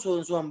único en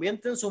su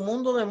ambiente, en su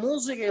mundo de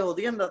música y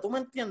jodienda, ¿tú me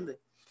entiendes?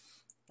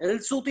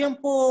 Él su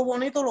tiempo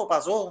bonito lo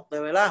pasó, de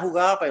verdad,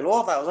 jugaba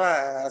pelota, o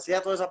sea,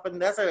 hacía todas esas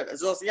pendejas,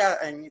 eso hacía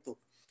Añito.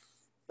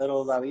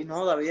 Pero David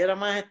no, David era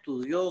más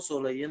estudioso,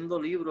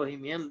 leyendo libros y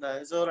mierda.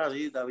 Eso era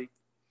así, David.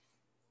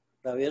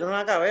 David era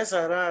una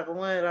cabeza, era,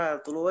 ¿cómo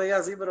era? Tú lo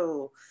veías así,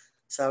 pero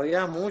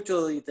sabía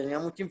mucho y tenía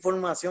mucha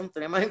información,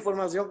 tenía más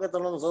información que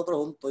todos nosotros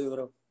juntos, yo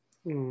creo.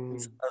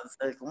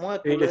 ¿Cómo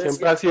es? Tú Sí, que le siempre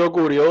decías, ha sido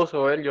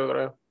curioso él, yo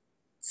creo.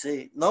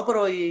 sí, no,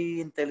 pero y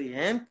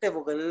inteligente,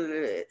 porque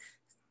él,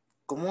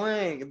 ¿cómo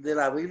es? De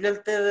la Biblia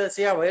él te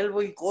decía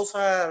verbos y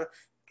cosas,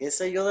 qué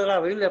sé yo de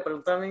la Biblia,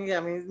 pregúntame a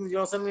mí, yo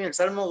no sé ni el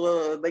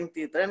Salmo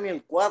 23 ni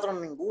el 4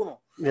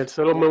 ninguno. Y él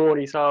se lo Yo,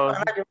 memorizaba.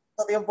 yo no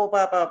tengo tiempo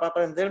para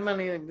aprenderme,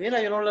 ni,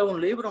 mira, yo no leo un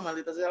libro,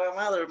 maldita sea la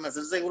madre, me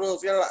hace seguro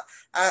social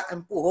a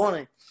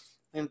empujones,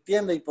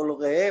 ¿entiendes? Y por lo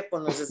que es,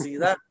 por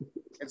necesidad,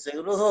 el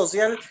seguro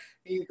social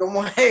y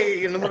cómo es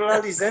el número de la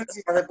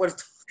licencia de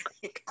Puerto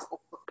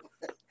Rico.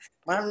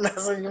 Manda,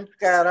 soy un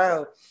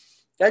carajo.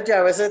 Chacho,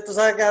 a veces tú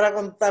sabes que ahora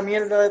con esta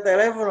mierda de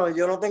teléfono,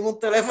 yo no tengo un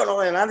teléfono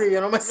de nadie,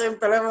 yo no me sé un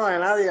teléfono de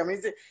nadie. A mí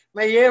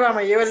me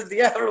lleva el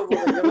diablo,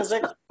 porque yo no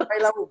sé cómo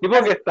ir a Y buscar.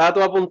 porque está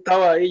todo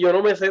apuntado ahí, yo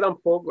no me sé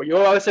tampoco.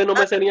 Yo a veces no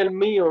me sé ni el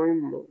mío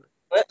mismo.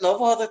 No,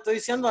 pues te estoy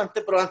diciendo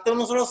antes, pero antes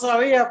uno se lo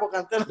sabía, porque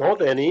antes No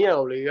tenía,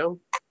 obligado.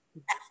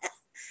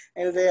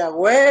 el de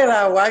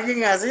abuela o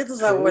alguien así, tú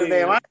sabes, o el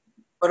de Sí. más.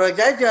 Pero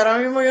ya, yo ahora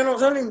mismo yo no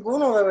sé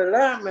ninguno, de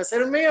verdad. Me sé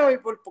el mío y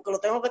porque lo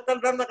tengo que estar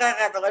dando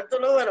acá, a tocar tu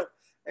número.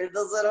 El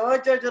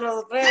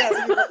 208-893,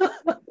 así.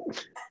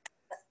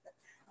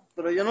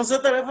 Pero yo no sé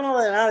teléfono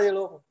de nadie,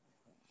 loco.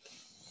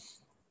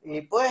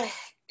 Y pues,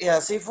 y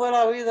así fue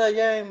la vida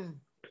allá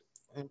en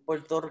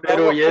Puerto Rico.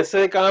 Pero y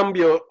ese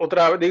cambio,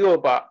 otra vez, digo,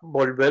 para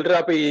volver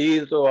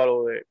rapidito a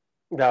lo de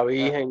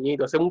David,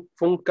 Geñito,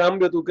 fue un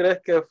cambio, ¿tú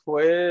crees que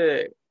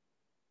fue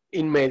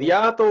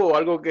inmediato o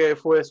algo que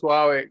fue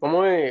suave?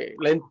 ¿Cómo es?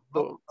 No,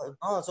 Lento.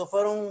 no, esos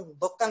fueron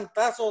dos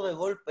cantazos de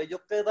golpe.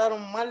 Ellos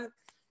quedaron mal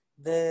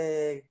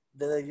de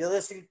yo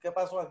decir qué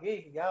pasó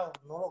aquí. Ya,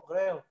 no lo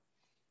creo.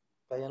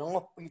 Cayeron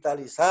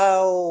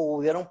hospitalizados,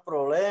 hubieron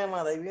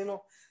problemas. De ahí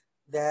vino,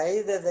 de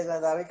ahí, desde que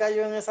David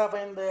cayó en esa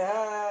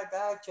pendejada,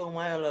 cacho,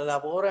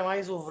 la pobre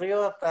May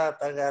sufrió hasta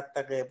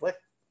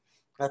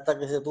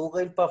que se tuvo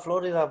que ir para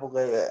Florida,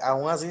 porque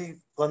aún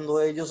así,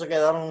 cuando ellos se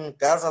quedaron en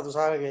casa, tú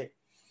sabes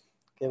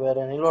que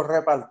Berenice los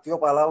repartió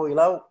para lado y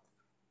lado.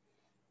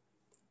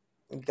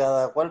 Y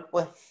cada cual,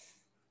 pues,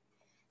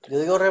 yo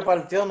digo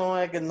repartió, no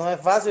es que no es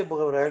fácil,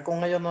 porque bregar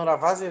con ellos no era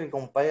fácil, y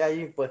con Pai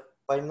allí, pues,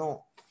 Pai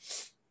no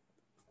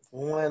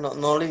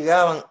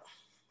ligaban,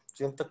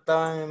 siempre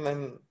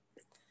estaban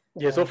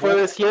 ¿Y eso en fue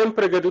de busca.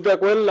 siempre que tú te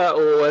acuerdas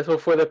o eso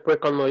fue después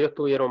cuando ellos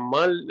estuvieron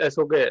mal?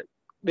 Eso que, No,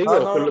 digo,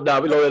 no, lo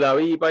de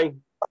David y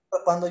Pai.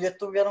 cuando ellos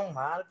estuvieron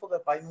mal, porque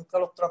Pai nunca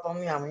los trató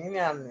ni a mí ni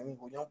a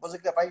ninguno. Yo no puedo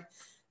decir que Pai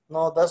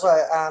no de eso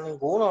a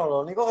ninguno. Lo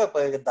único que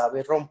pues,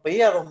 David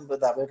rompía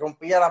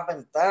las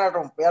ventanas,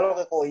 rompía lo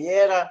que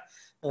cogiera,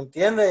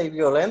 ¿entiendes? Y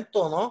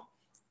violento, ¿no?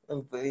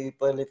 Y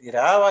pues le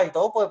tiraba y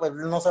todo, pues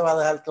él no se va a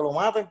dejar que lo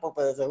maten,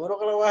 pues seguro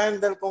que lo va a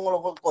vender como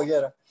lo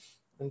cogiera,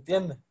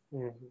 ¿entiendes?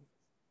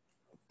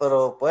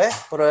 Pero pues,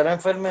 pero era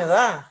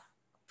enfermedad,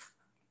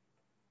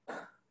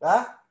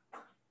 ¿verdad?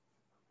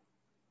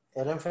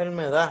 Era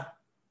enfermedad,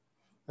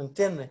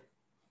 ¿entiendes?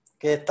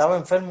 Que estaba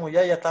enfermo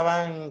ya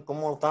estaban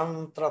como lo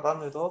estaban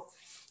tratando y todo.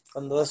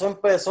 Cuando eso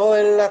empezó,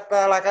 él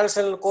hasta la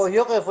cárcel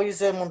cogió, que fue y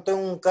se montó en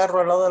un carro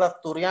al lado de la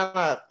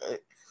Asturiana,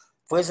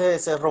 fue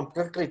se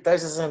rompió el cristal y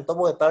se sentó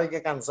porque estaba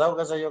que cansado,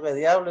 qué sé yo qué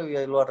diablo,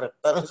 y lo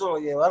arrestaron, se lo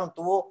llevaron,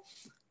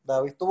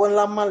 David estuvo en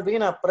las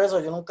Malvinas preso,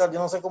 yo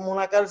no sé cómo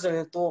una cárcel,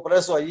 él estuvo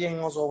preso allí en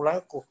Oso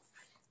Blanco,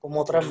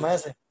 como 3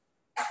 meses.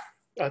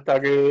 Hasta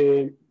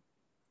que,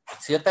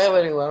 Sí, hasta que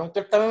averiguaron que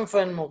él estaba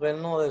enfermo, que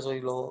él no de eso,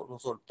 y lo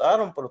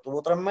soltaron, pero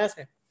tuvo 3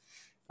 meses.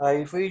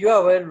 Ahí fui yo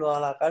a verlo a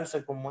la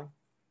cárcel como él.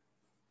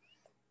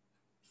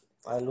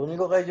 El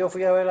único que yo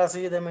fui a ver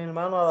así de mi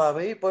hermano a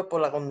David, pues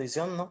por la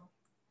condición, ¿no?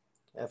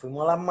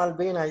 Fuimos a las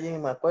Malvinas allí,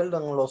 me acuerdo,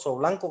 en los Oso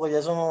Blanco, que ya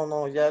eso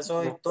no, ya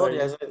eso es no está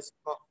historia, ahí. eso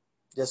no.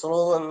 Ya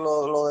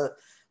eso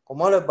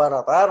como lo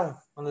desbarataron,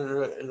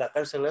 en la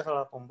cárcel esa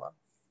la tumbaron.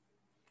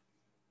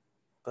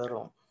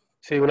 Pero,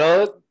 Sí,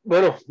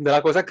 bueno, de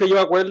las cosas que yo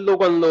acuerdo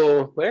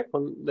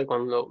de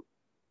cuando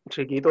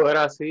chiquito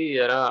era así,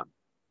 era,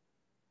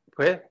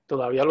 pues,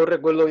 todavía lo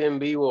recuerdo bien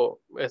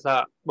vivo,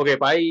 porque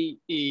Pai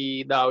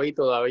y David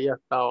todavía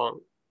estaban,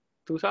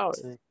 tú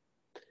sabes. sí.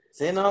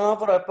 Sí, no,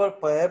 pero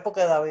pues,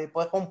 porque David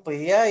pues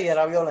compía y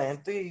era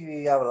violento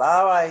y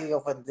hablaba y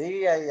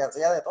ofendía y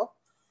hacía de todo.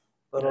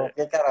 Pero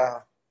qué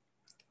carajo,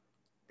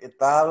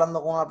 estás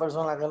hablando con una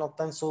persona que no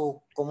está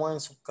como en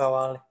sus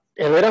cabales.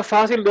 Él era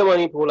fácil de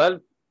manipular,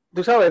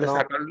 tú sabes, No,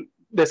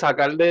 de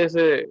sacar de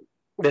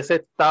ese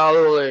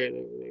estado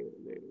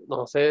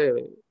no sé,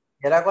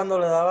 era cuando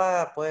le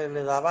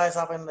daba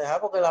esa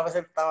pendejada, porque él a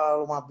veces estaba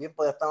lo más bien,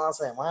 podía estar una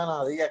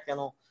semana, días que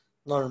no,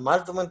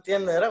 normal, ¿tú me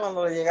entiendes? Era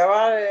cuando le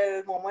llegaba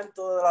el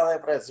momento de la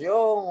depresión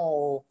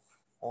o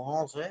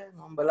no sé,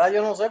 no, en verdad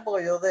yo no sé,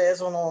 porque yo de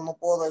eso no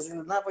puedo decir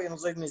nada, porque yo no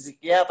soy ni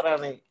psiquiatra,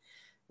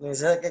 ni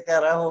sé de qué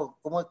carajo,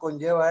 cómo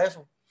conlleva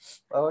eso.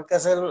 Va a haber que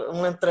hacer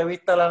una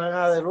entrevista a la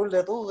nena de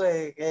Lourdes, tú,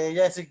 que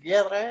ella es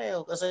psiquiatra,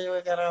 o qué sé yo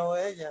qué carajo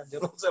es ella. Yo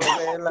no sé lo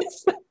que es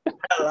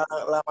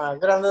la más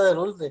grande de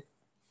Lourdes.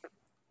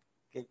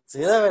 Que, sí,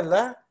 de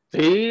verdad.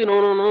 Sí,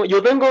 no, no, no.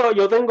 Yo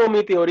tengo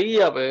mi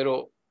teoría,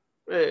 pero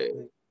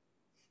eh,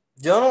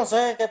 Yo no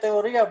sé qué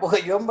teoría,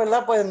 porque yo en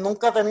verdad pues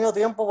nunca he tenido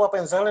tiempo para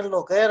pensar en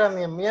lo que era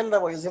ni en mierda,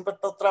 porque yo siempre he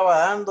estado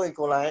trabajando y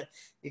con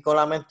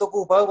la mente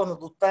ocupada cuando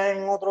tú estás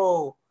en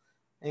otro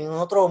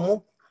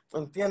mood,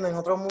 ¿entiendes? En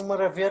otro mood me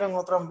refiero, en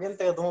otro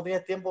ambiente que tú no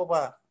tienes tiempo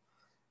para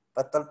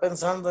estar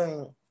pensando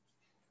en.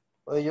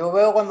 Pues yo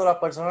veo cuando las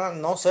personas,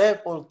 no sé,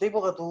 por ti,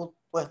 porque tú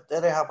pues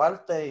eres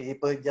aparte y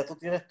pues ya tú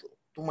tienes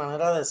tu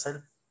manera de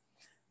ser,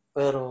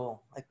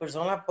 pero hay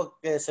personas pues,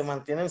 que se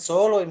mantienen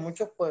solos y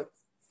muchos pues,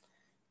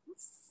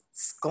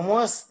 ¿cómo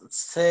es?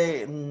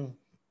 Se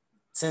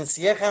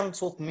encierran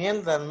sus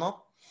mierdas,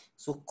 ¿no?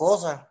 Sus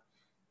cosas.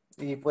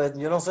 Y pues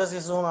yo no sé si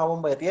eso es una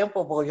bomba de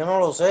tiempo, porque yo no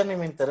lo sé, ni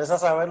me interesa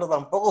saberlo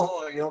tampoco,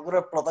 porque yo no quiero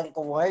explotar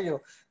como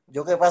ellos.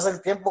 Yo que pase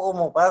el tiempo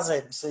como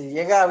pase, si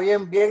llega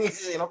bien, bien, y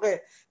si no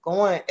que,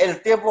 ¿cómo es?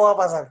 El tiempo va a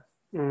pasar,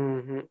 ujú.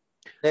 de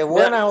Mira,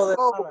 buenas o de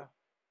malas.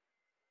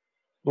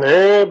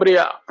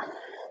 Bria,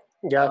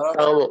 ya Ahora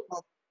estamos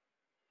tenemos,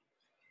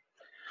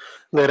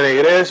 de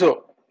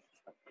regreso.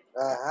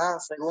 ajá,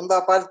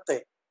 segunda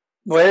parte.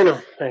 Bueno,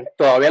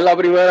 todavía es la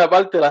primera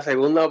parte, la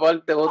segunda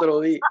parte otro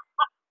día.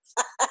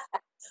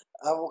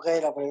 Ah, ok,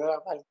 la primera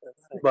parte.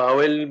 Va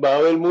a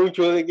haber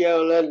mucho de qué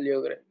hablar,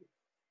 yo creo.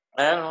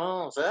 Ah,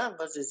 no, o sea,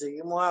 pues si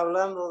seguimos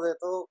hablando de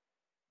todo.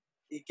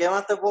 ¿Y qué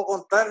más te puedo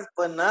contar?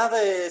 Pues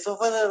nada, eso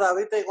fue de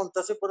David, te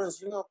conté así por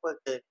encima, pues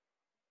que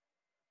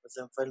pues,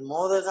 se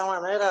enfermó de esa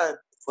manera,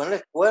 fue en la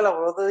escuela,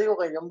 por eso te digo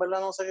que yo en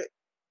verdad no sé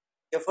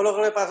qué fue lo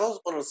que le pasó,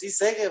 pero sí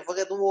sé que fue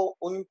que tuvo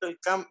un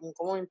intercambio,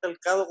 como un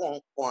intercado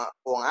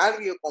con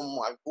alguien, con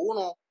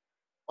alguno,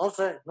 no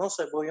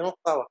sé, porque yo no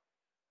estaba.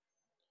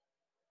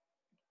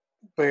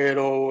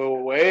 Pero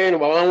bueno,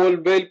 vamos a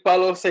volver para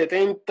los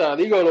 70,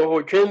 digo los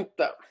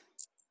 80.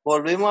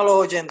 Volvimos a los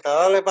 80,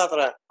 dale para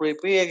atrás,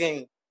 repeat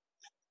again.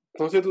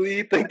 Entonces tú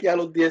dijiste que a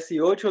los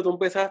 18 tú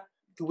empezaste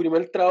tu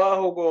primer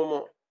trabajo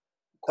como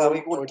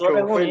Avicultores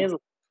chofer. Unidos,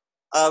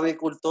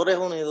 Avicultores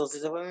Unidos,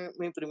 ese fue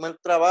mi primer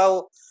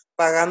trabajo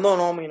pagando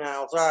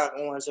nómina, o sea,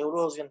 con el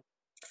seguro social.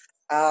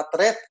 A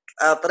 3,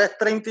 a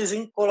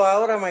 3.35 la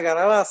hora me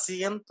ganaba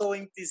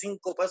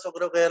 125 pesos,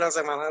 creo que era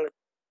semanal.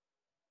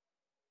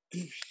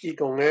 Y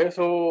con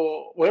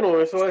eso, bueno,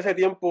 eso ese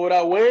tiempo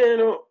era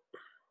bueno.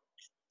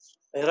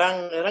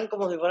 Eran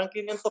como si fueran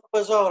 500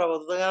 pesos ahora, pero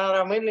tú te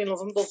ganaras 1.000 y no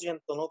son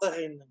 200, no te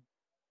rinden.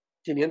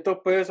 500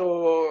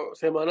 pesos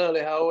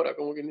semanales ahora,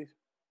 como quien dice.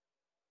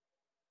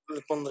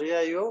 Les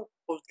pondría yo,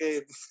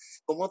 porque,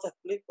 ¿cómo te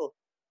explico?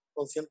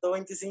 Con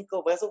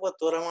 125 pesos, pues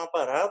tú eras más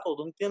barato,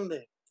 ¿tú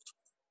entiendes?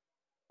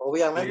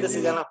 Obviamente, si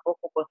Sí. ganas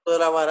poco, pues tú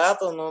era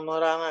barato, no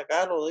era nada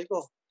caro,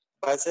 digo,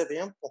 para ese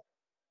tiempo.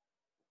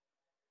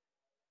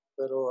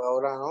 Pero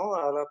ahora no,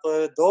 ahora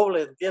todo es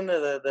doble,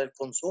 ¿entiendes? Del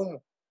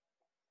consumo.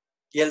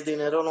 Y el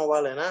dinero no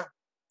vale nada.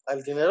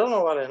 El dinero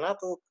no vale nada,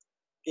 tú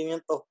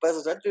 500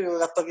 pesos, ¿cierto? Yo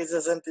gasto aquí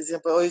 60 y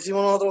siempre. Hoy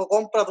hicimos nosotros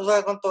compra, ¿tú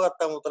sabes cuánto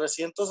gastamos?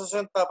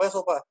 360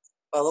 pesos para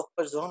dos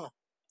personas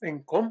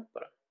En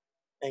compra.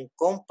 en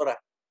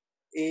compra.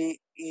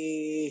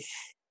 Y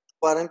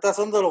 40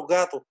 son de los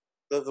gatos.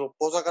 Que los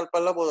puedo sacar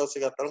para la boda si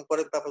gastaron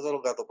 40 pesos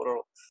los gatos,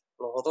 pero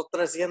los otros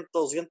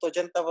 300,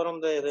 180 fueron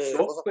de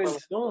Dos cosas para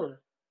personas.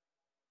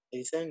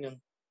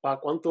 diseño. ¿Para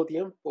cuánto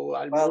tiempo?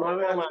 Para ¿Alguna dos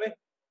vez al semanas. mes?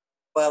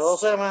 Para 2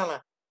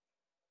 semanas.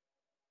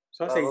 O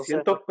sea, Para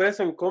 600 pesos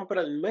en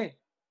compra al mes.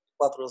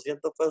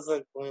 400 pesos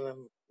de comida.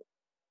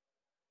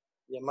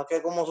 Y es más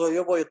que como soy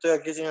yo, pues yo estoy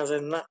aquí sin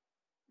hacer nada.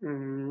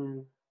 Mm,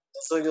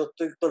 Eso yo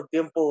estoy todo el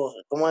tiempo,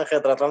 como es que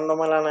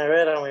tratándome la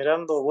nevera,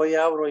 mirando, voy y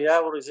abro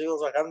y sigo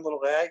sacando lo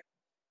que hay.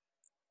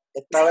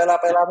 Esta vez la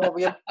pelamos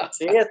bien.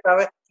 Sí,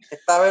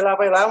 esta vez la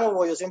pelamos,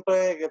 porque yo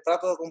siempre que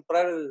trato de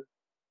comprar,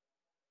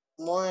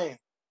 ¿cómo es?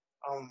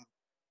 Um,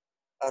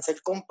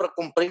 hacer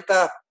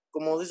compritas,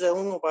 como dice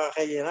uno, para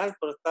rellenar,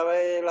 pero esta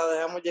vez la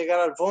dejamos llegar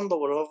al fondo,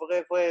 por eso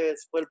fue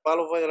el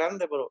palo fue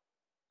grande, pero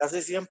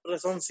casi siempre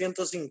son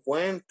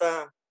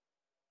 150,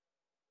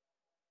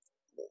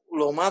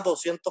 lo más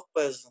 200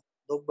 pesos,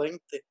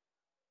 220,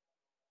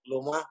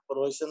 lo más,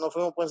 pero hoy no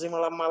fuimos por encima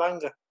de las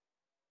malangas.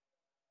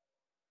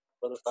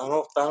 Pero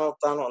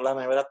está no. La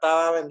nevera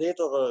estaba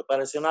bendito, pero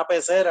parecía una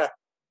pecera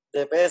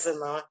de peces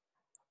nada más.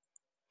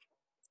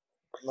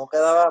 No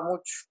quedaba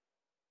mucho.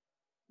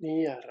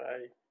 y a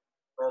rayos.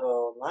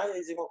 Pero nada,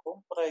 hicimos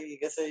compras y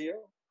qué sé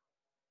yo.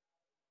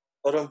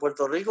 Pero en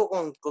Puerto Rico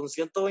con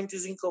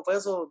 125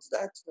 pesos,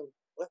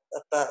 pues,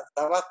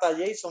 estaba hasta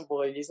Jason,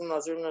 porque Jason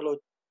nació en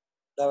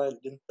a ver,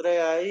 yo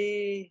entré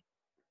ahí,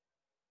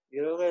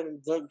 yo creo que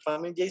para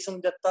mí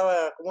Jason ya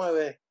estaba, ¿cómo se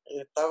ve?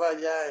 Estaba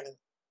ya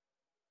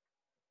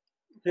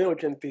Sí,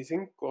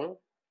 85, ¿no?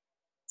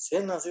 sí,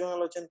 él nació en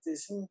el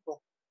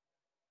 85.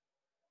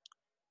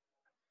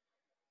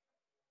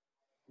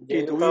 Ya Y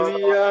yo tú estaba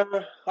vivías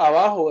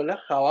abajo, ¿verdad?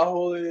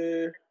 Abajo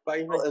de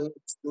País Nice.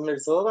 en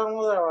el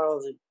sótano de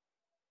abajo, sí.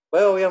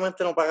 Pues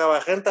obviamente no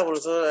pagaba renta, por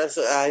eso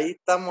ahí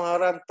estamos,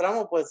 ahora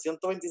entramos, pues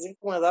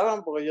 125 me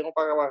daban porque yo no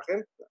pagaba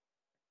renta.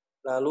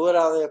 La luz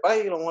era de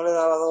país y lo mejor le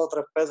daba 2 o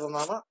 3 pesos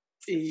nada más.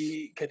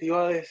 ¿Y qué te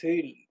iba a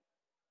decir?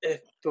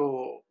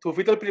 ¿Tú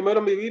fuiste el primero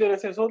en vivir en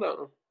ese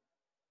sótano?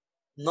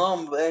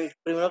 No, el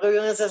primero que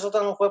vio en ese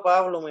sótano fue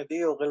Pablo, mi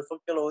tío, que él fue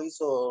el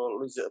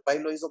que el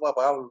país lo hizo para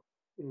Pablo,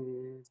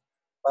 Mm,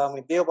 para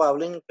mi tío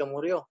Pablín, que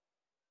murió.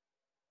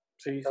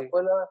 sí, ¿Te sí.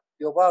 acuerdas?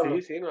 Tío Sí,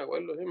 Pablo. sí, me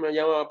acuerdo. Sí, me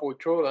llama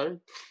Puchola, ¿eh?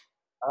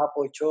 Ah,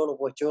 Pocholo,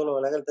 Pocholo,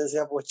 ¿verdad que él te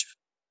decía Pocholo?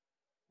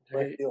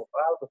 Pues Sí. tío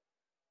Pablo.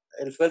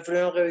 Él fue el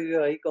primero que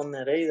vivió ahí con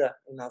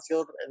Nereida. Él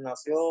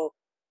nació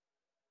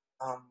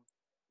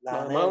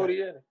la nena.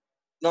 Mauri era.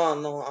 No,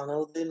 no,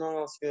 Anaudi no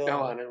Ah, nació.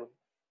 vale.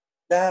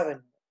 Ya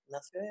ven,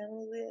 nació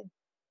Anaudi.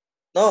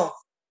 No,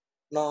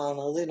 no,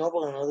 Anaudi no,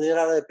 porque Anaudi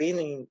era de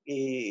Pini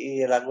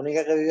y la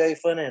única que vivió ahí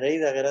fue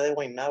Nereida, que era de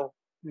Guaynabo.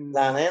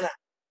 La Mm, nena,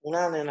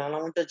 una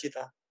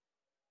muchachita,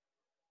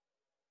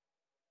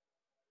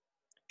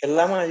 que es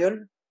la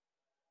mayor,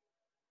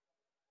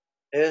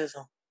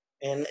 eso.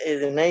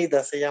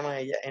 Eneida se llama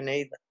ella,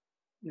 Eneida.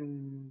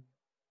 mm.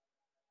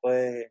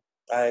 Pues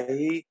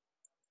ahí,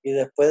 y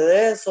después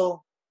de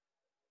eso,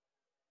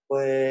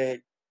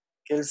 pues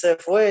que él se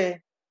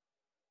fue.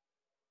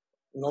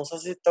 No sé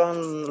si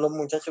estaban los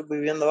muchachos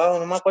viviendo abajo,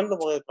 no me acuerdo,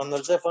 porque cuando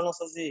él se fue, no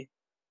sé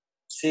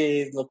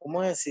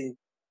 ¿cómo es?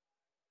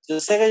 Yo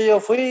sé que yo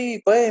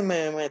fui, pues, y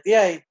me metí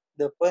ahí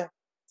después,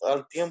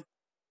 al tiempo,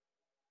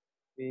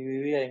 y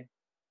viví ahí.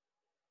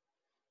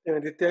 ¿Te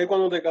metiste ahí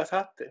cuando te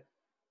casaste?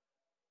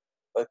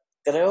 Pues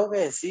creo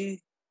que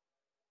sí,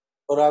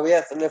 pero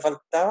le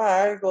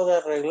faltaba algo de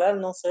arreglar,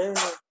 no sé.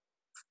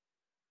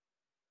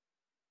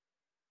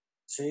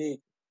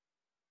 Sí,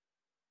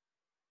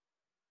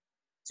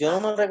 yo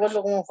no me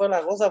recuerdo cómo fue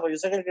la cosa, pero yo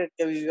sé que el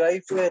que vivió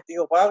ahí fue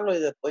tío Pablo, y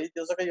después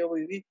yo sé que yo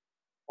viví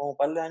como un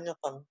par de años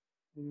también.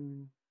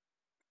 Mm.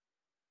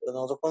 Pero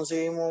nosotros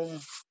conseguimos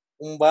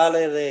un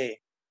vale de,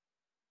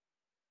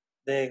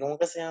 ¿cómo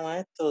que se llama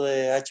esto?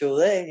 De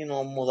HUD y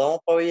nos mudamos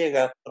para Villa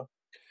Castro.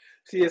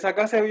 Sí, esa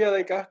casa de Villa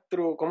de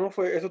Castro, ¿cómo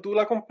fue? ¿Eso tú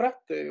la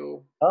compraste?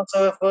 O... No,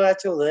 eso fue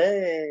HUD,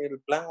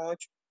 el plan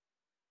 8.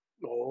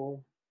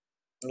 No,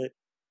 Sí.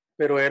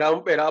 pero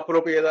era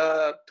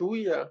propiedad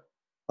tuya,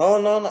 No,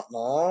 no, no,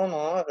 no,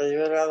 no,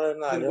 aquello era de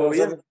nada. del Yo no sé,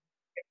 gobierno.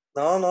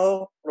 no,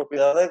 no,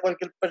 propiedad de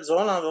cualquier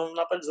persona, no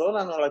una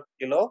persona, nos la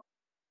alquiló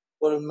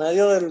por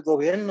medio del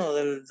gobierno,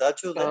 del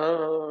HUD.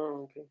 Ah,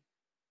 ok.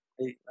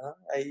 Y,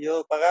 ahí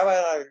yo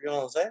pagaba, yo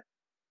no sé,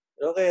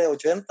 creo que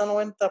 80,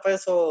 90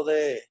 pesos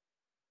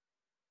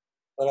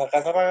por la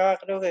casa pagaba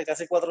creo que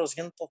casi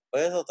 400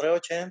 pesos,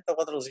 380,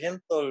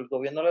 400, el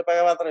gobierno le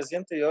pagaba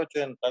 300 y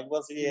 80, algo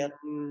así era.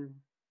 Mm,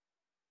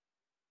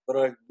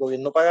 Pero el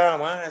gobierno pagaba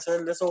más, eso es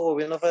el de esos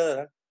gobiernos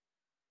federales,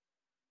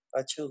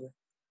 HUD.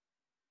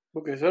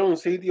 porque eso era un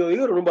sitio,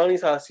 digo, era una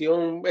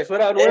urbanización. Eso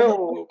era Eso,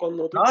 nuevo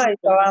cuando tú no, ahí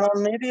fuiste. estaban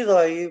los nítidos,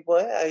 ahí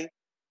pues,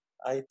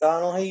 ahí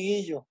estaban los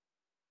higuillos,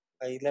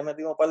 ahí le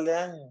metimos un par de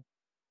años.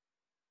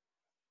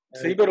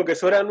 Sí, Eh, pero que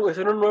eso era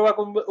una nueva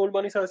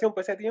urbanización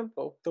para ese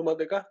tiempo, Tomás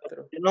de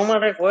Castro. yo no me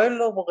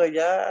recuerdo porque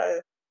ya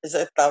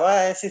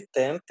estaba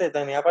existente,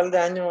 tenía un par de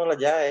años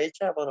ya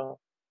hecha, pero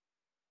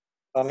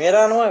para mí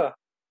era nueva,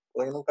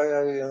 pues yo nunca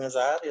había vivido en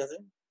esa área, ¿sí?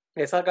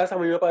 Esa casa a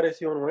mí me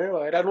pareció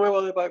nueva, era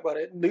nueva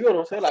digo,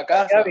 no sé, la Ya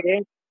casa.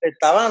 bien,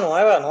 estaba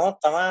nueva, ¿no?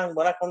 Estaba en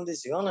buenas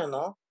condiciones,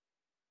 ¿no?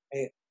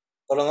 Eh,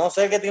 pero no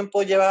sé qué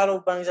tiempo lleva la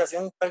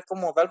urbanización tal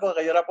como tal,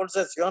 porque yo era por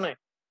secciones.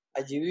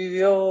 Allí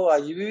vivió,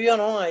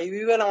 no, ahí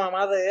vive la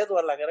mamá de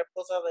Edward, la que era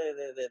esposa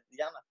de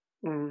Diana.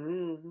 Ujú,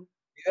 ujú.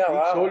 Vive Sí,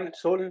 abajo,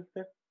 Sol.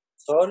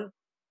 Sol.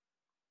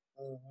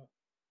 Ujú.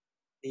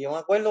 Y yo me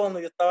acuerdo cuando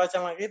yo estaba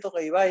chamaquito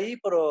que iba ahí,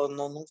 pero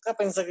no, nunca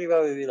pensé que iba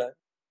a vivir ahí.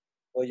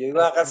 Pues yo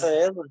iba a casa Ah,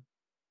 de Edward,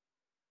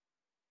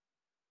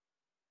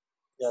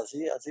 y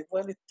así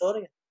fue la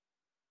historia.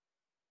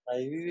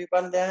 Ahí viví un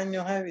par de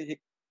años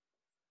heavy,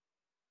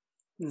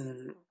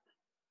 mm,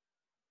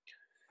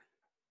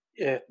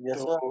 y esto.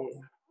 eso,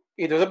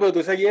 Y entonces, pero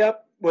tú seguías,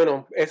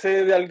 bueno,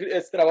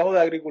 ese trabajo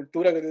de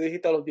agricultura que tú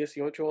dijiste a los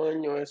 18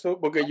 años, eso,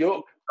 porque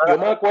yo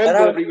me acuerdo,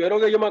 era, lo primero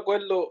que yo me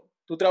acuerdo,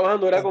 tú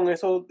trabajando era con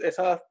esos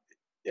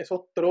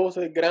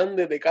troces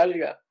grandes de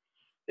carga.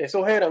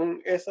 Esos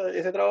eran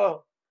ese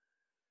trabajo.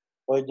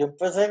 pues yo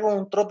empecé con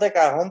un trote de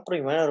cajón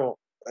primero,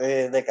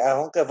 de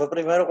cajón que fue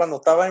primero cuando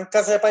estaba en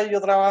casa de país,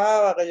 yo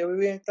trabajaba, que yo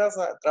vivía en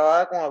casa,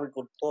 trabajaba con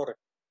agricultores,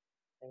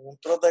 en un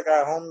trote de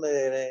cajón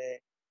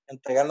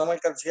entregando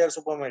mercancía al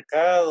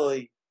supermercado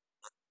y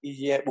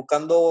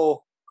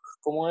buscando,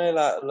 ¿cómo es?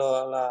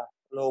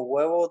 Los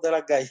huevos de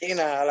las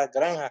gallinas a las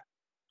granjas,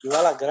 iba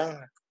a las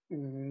granjas,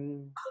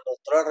 Mm,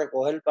 los trae a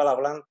recoger para la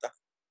planta.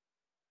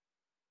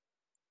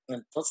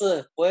 Entonces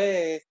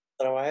después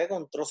trabajé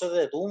con troces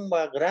de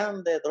tumba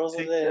grandes,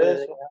 troces sí, de.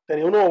 eso.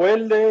 Tenía uno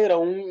verde, era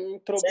un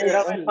Sí, troque,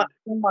 era verde.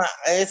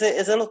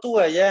 ese lo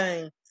tuve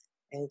allá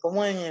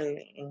como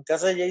en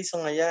casa de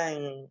Jason, allá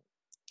en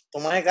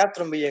Tomás de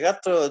Castro, en Villa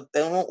Castro,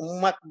 tengo un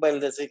Mac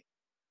verde, sí,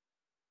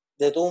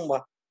 de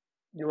tumba.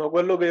 Yo me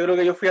acuerdo que yo creo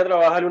que yo fui a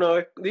trabajar una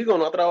vez, digo,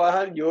 no a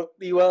trabajar, yo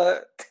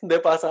iba de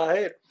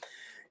pasajero.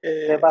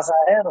 De eh,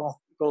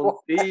 pasajero.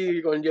 Contigo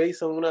y con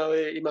Jason una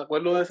vez, y me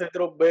acuerdo de ese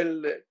truck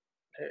verde.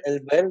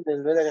 El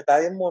verde que está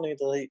bien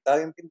bonito, y está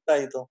bien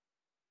pintadito.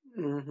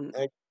 Ujú.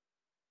 Eh,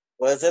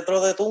 Pues ese tro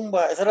de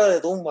tumba, ese era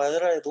de tumba,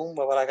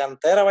 para la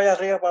cantera, vaya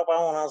arriba, para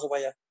Jonazo,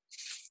 para allá,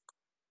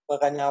 para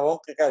Cañabón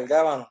que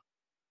cargaban.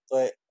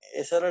 Entonces,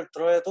 ese era el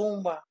tro de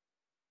tumba.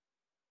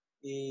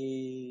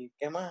 ¿Y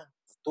qué más?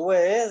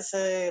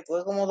 Tuve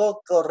como dos,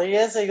 corrí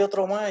ese y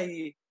otro más,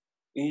 y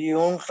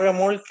un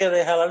remolque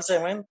de jalar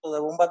cemento,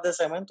 de bombas de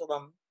cemento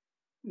también,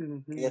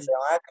 que Ujú. se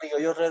llamaba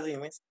Criollo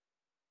Redimis.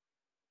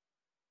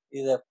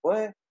 Y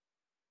después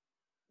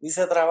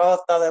hice trabajo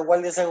hasta de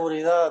guardia de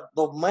seguridad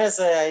 2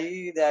 meses,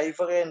 ahí, de ahí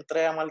fue que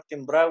entré a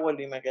Martin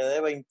Browell y me quedé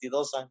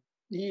 22 años.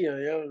 Y ya,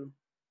 diablo.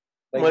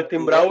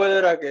 Martin 22 Brauer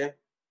era qué.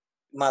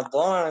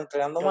 McDonald's,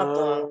 entregando Ah,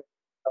 McDonald's.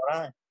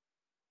 Restaurantes.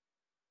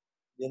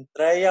 Yo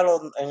entré ahí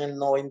en el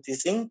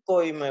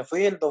 95 y me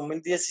fui el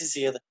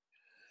 2017.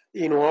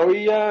 y no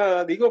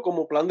había, digo,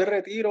 como plan de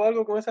retiro o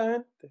algo con esa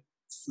gente.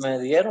 Me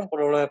dieron,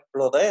 pero lo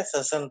exploté,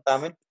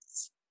 60,000.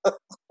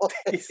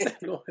 Y se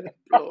lo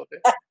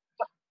exploté.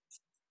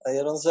 Me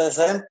dieron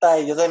 60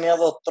 y yo tenía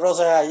dos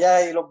troces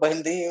allá y los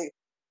vendí.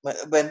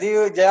 Vendí,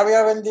 ya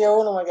había vendido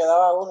uno, me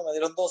quedaba uno, me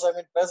dieron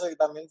 12,000 pesos y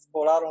también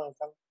volaron el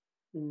cambio.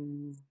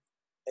 Mm,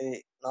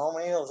 No,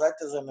 mijo,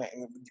 Sacho,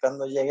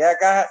 cuando llegué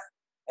acá,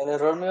 el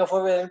error mío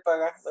fue venir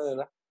para acá, de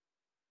verdad.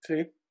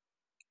 sí.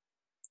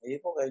 Sí,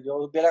 porque yo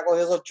hubiera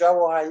cogido esos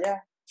chavos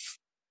allá.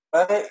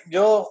 A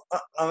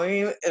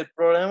mí, el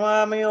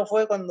problema mío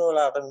fue cuando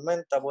la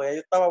tormenta, pues yo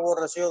estaba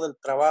aborrecido del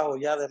trabajo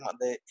ya,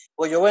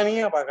 pues yo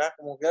venía para acá,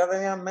 como quiera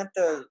tenía en mente,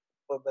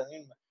 pues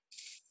venirme.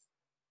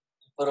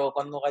 Pero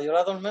cuando cayó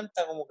la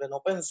tormenta, como que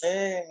no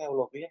pensé, me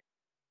bloqueé.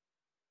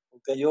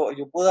 Porque yo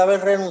pude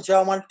haber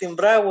renunciado a Martin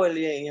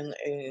Browell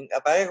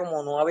apague,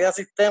 como no había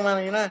sistema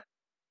ni nada.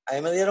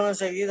 Ahí me dieron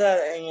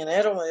enseguida, en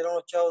enero, me dieron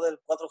los chavos del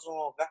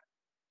 401k,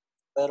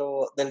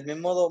 pero del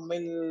mismo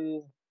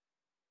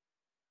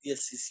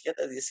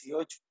 2017,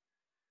 18.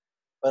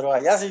 Pero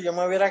allá, si yo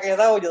me hubiera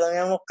quedado, yo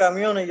tenía unos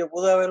camiones, yo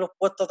pude haberlos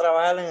puesto a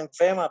trabajar en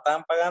FEMA,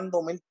 estaban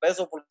pagando 1,000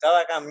 pesos por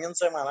cada camión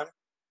semanal.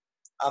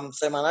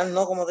 Semanal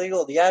no, como te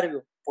digo,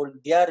 diario, por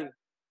diario.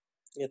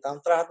 Y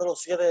estaban trabajando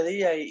los 7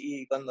 días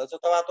y cuando eso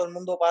estaba todo el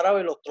mundo parado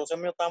y los troces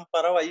míos estaban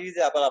parados allí,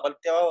 para la parte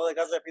de abajo de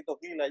casa de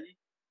Pitoquila, allí.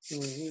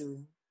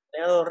 Ujú.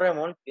 Tenía dos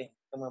remolques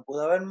que me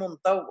pude haber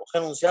montado,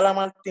 renunciar a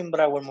Martin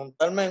Brauer,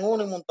 montarme en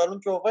uno y montar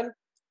un chofer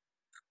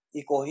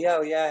y cogía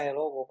viaje,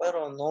 loco,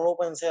 pero no lo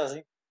pensé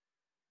así.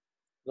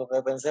 Lo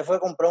que pensé fue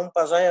comprar un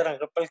pasaje,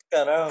 arrancar para el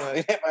carajo, me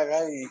vine para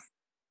acá y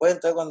pues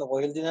entonces cuando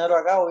cogí el dinero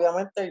acá,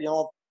 obviamente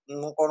yo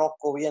no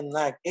conozco bien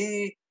nada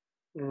aquí,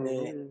 Ujú.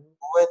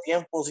 tuve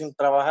tiempo sin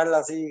trabajar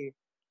así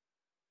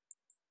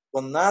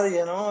con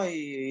nadie, ¿no?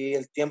 Y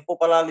el tiempo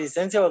para la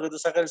licencia, porque tú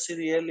sacas el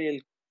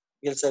CDL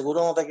y el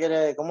seguro no te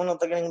quiere, ¿cómo no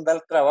te quieren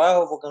dar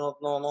trabajo? Porque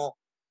no.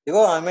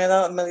 Digo, a mí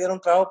me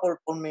dieron trabajo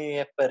por mi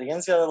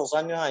experiencia de los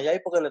años allá y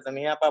porque le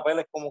tenía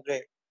papeles como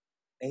que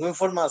tengo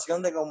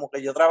información de como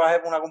que yo trabajé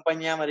con una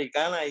compañía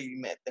americana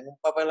y tengo un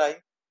papel ahí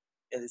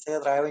que dice que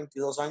trabajé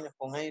 22 años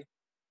con ellos.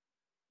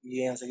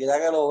 Y enseguida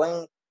que lo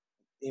ven,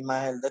 y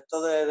más el de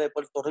esto de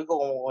Puerto Rico,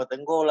 como que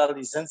tengo la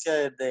licencia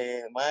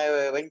desde más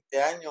de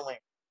 20 años,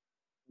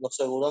 los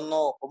seguros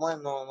no, ¿cómo es?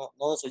 No,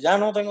 eso. Ya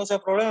no tengo ese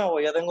problema,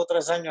 porque ya tengo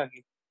 3 años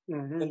aquí, ¿me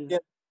Ujú.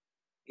 entiendes?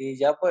 Y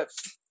ya pues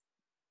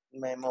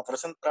me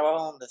ofrecen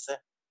trabajo donde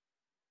sea.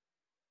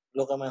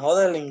 Lo que me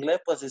jode el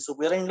inglés, pues si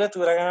supiera inglés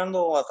estuviera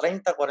ganando a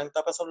 30,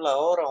 40 pesos la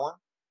hora o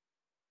más.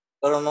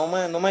 Pero no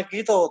me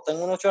quito,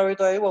 tengo unos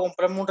chavitos ahí, voy a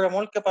comprarme un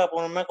remolque para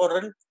ponerme a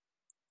correr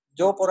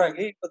yo por Ujú.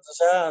 aquí, pues, o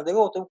sea,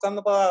 digo, estoy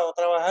buscando para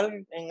trabajar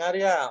en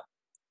área,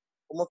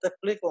 ¿cómo te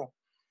explico?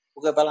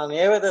 Porque para la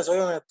nieve, te soy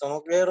honesto,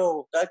 no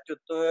quiero, cacho,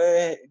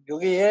 yo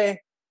guié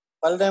un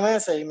par de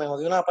meses y me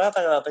jodí una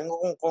pata que la tengo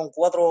con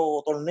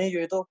 4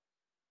 tornillos y todo.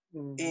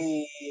 Ujú.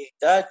 Y,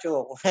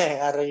 cacho,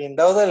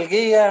 arreguindado del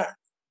guía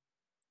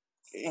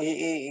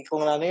y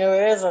con la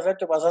nieve esa,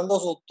 cacho, pasando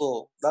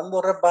susto,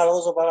 dando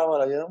resbaloso para la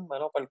bola. Yo,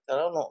 bueno, para el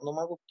carajo, no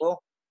me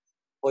gustó.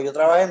 Pues yo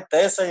trabajé en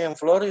Texas y en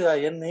Florida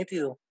y es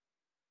nítido,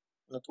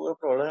 no tuve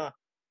problema.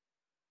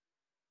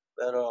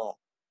 Pero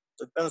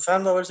estoy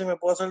pensando a ver si me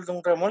puedo hacer de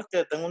un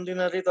remolque. Tengo un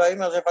dinerito ahí,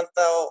 me hace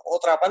falta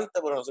otra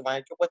parte, pero se me ha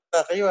hecho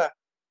cuesta arriba.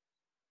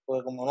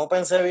 Pues como no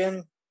pensé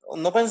bien,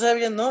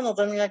 no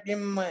tenía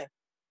quien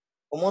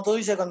como tú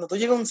dices, cuando tú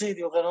llegas a un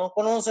sitio que no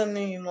conoces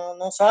ni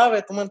no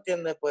sabes, tú me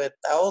entiendes, pues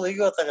está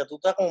jodido hasta que tú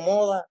te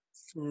acomodas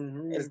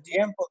el Ujú.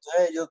 tiempo.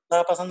 Entonces yo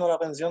estaba pasando la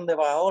pensión de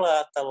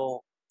paola hasta los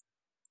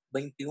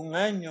 21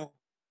 años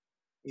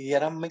y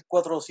eran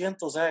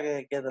 1,400, o sea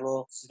que de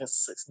los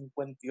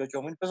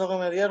 58,000 pesos que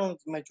me dieron,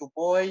 me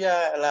chupó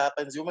ella, la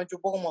pensión me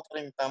chupó como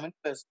 30,000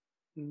 pesos,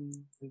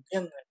 Ujú.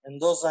 ¿entiendes? En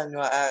 2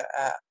 años,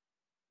 a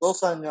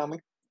 2 años, a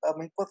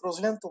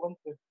 1,400, ¿cuánto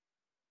es?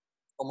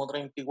 Como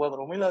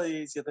 34,000 a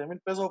 17,000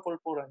 pesos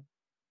por año.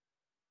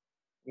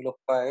 Y los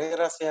pagué,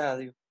 gracias a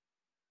Dios.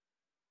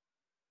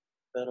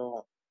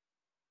 pero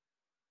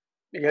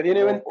Ella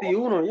tiene lo,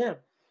 21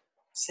 ya.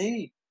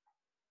 sí,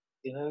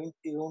 tiene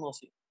 21,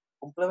 sí.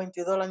 Cumple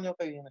 22 el año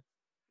que viene.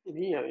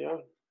 Mía, ya.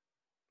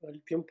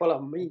 El tiempo a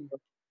las mil.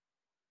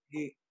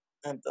 Y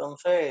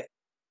entonces,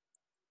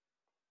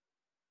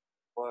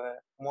 pues,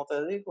 como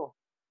te digo,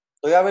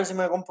 estoy a ver si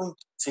me compro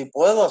si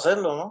puedo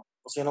hacerlo, ¿no?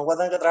 O si no, voy a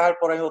tener que trabajar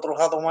por ahí otro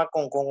rato más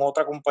con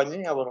otra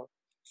compañía, pero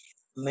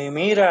la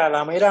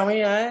mira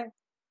mía es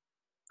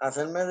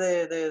hacerme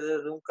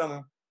de un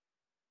camión.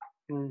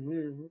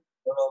 Ujú.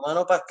 Por lo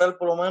menos para estar,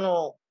 por lo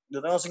menos,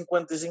 yo tengo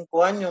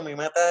 55 años, mi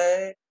meta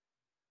es,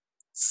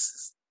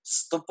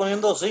 estoy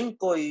poniendo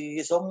 5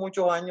 y son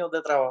muchos años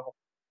de trabajo.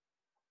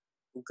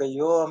 Porque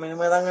a mí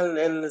me dan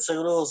el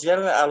seguro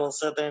social a los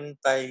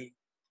 76.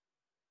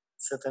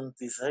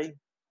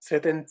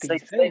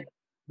 76.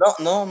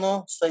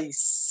 No,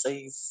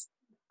 6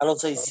 a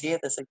los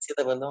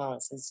 67, perdóname,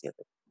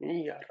 67.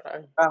 Mía,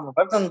 rayos. Me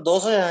faltan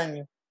 12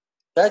 años.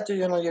 Chacho,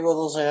 yo no llego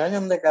 12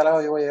 años, ¿de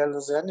carajo yo voy a llegar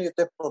 12 años? Yo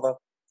estoy explotado.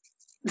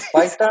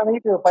 Pai está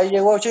nítido, Pai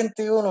llegó a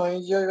 81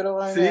 y yo creo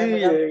que Sí, me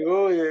quedan.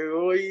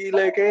 llegó y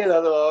le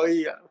queda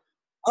todavía.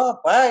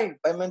 Pai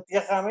me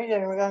entierra a mí y a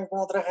mí me quedan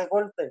como 3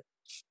 recortes.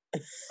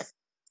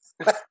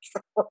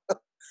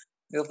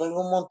 Yo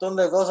tengo un montón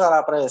de cosas,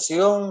 la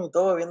presión y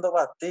todo, bebiendo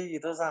pastillas y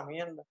toda esa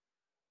mierda.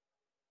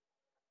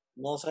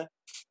 No sé.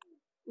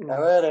 A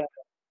ver,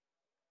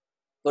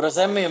 pero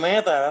esa es mi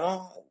meta,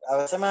 ¿no? A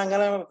veces me dan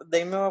ganas de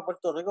irme a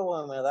Puerto Rico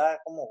porque me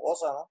da como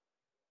cosa, ¿no?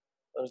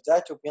 Pero,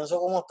 chacho, pienso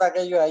cómo está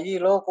aquello allí,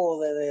 loco,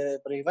 de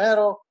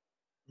primero,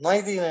 no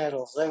hay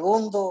dinero.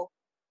 Segundo,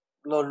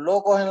 los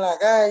locos en la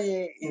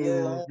calle y yo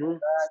digo, no, Ujú.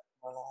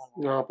 no,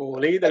 no. La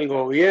política, el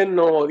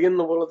gobierno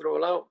jodiendo por otro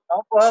lado.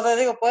 No, pues ya te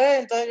digo, pues,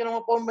 entonces yo no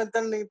me puedo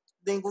inventar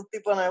ningún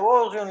tipo de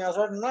negocio ni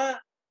hacer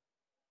nada.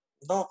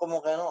 No,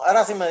 como que no.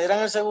 Ahora, si me dieran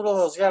el seguro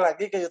social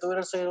aquí, que yo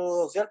tuviera el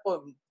seguro social,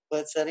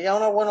 pues sería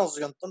una buena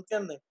opción, ¿tú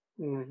entiendes?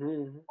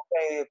 Ujú.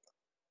 Porque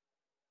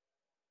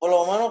por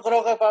lo menos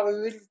creo que para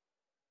vivir,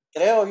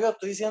 creo yo,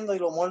 estoy diciendo, y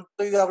lo mejor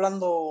estoy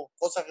hablando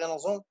cosas que no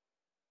son,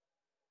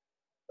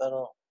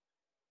 pero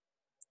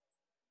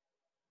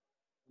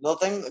lo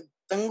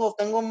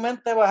tengo en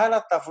mente bajar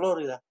hasta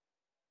Florida,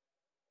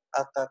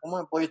 hasta, ¿cómo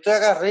es? Pues yo estoy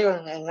acá arriba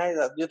en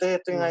Aida,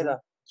 estoy en Ujú.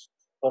 Aida,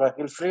 pero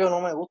aquí el frío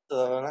no me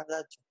gusta, de verdad,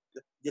 gacho.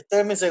 Y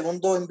este es mi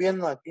segundo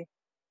invierno aquí.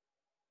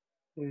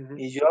 Ujú.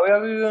 Y yo había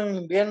vivido en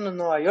invierno en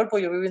Nueva York,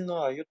 pues yo viví en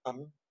Nueva York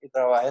también. Y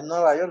trabajé en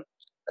Nueva York.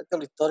 Es que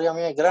la historia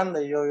mía es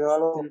grande. No,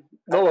 Antes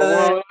vamos a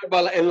de,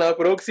 ver, en la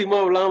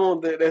próxima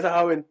hablamos de esas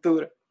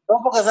aventuras. no,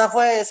 porque esa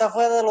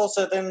fue de los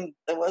 70,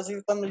 te voy a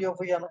decir cuando yo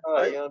fui a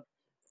Nueva Ay, York,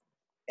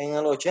 en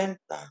el 80,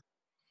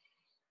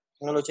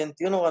 en el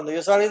 81, cuando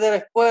yo salí de la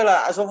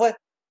escuela,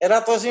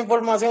 era toda esa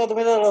información que tú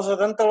miras de los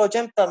 70 al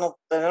 80, nos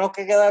tenemos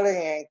que quedar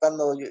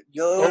cuando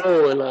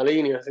oh, en la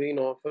línea, sí,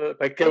 no.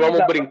 Es que sí,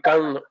 vamos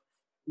brincando.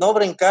 no,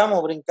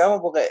 brincamos,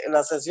 porque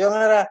la sesión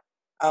era,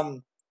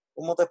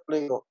 ¿cómo te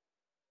explico?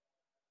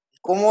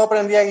 Cómo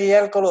aprendí a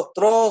guiar con los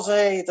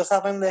troces y toda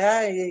esa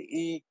pendejada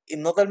y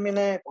no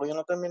terminé, porque yo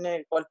no terminé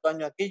el cuarto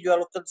año aquí, yo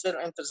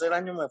en tercer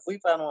año me fui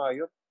para Nueva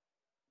York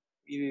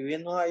y viví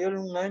en Nueva York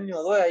un año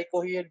o dos, ahí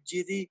cogí el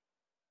GD,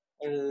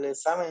 el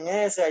examen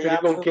ese, ¿Y allá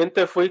con fui quién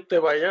te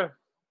fuiste para allá?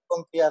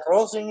 con tía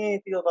Rosin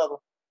y tío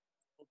Tato.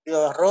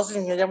 Tía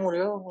Rosin, ella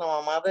murió, la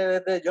mamá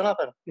de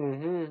Jonathan.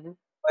 Ujú, ujú.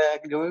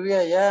 Pues, yo viví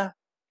allá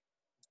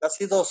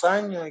casi 2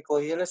 años y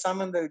cogí el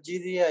examen del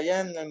GD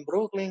allá en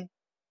Brooklyn.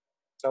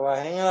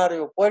 Trabajé en el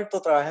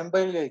aeropuerto, trabajé en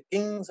Burger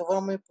King, ese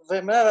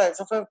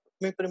fue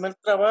mi primer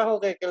trabajo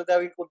que el de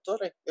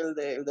avicultores, el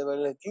de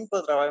Burger King,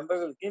 pues trabajé en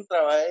Burger King,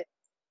 trabajé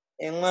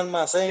en un En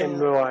almacén,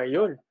 Nueva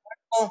York.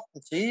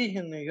 sí,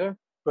 en New York,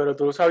 Pero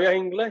tú no sabías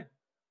inglés.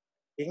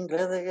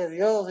 inglés de que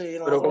Dios, y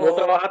Pero ¿cómo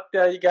nosotros, trabajaste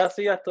ahí? ¿Qué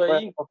hacías tú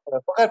allí?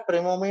 porque el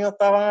primo mío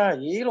estaban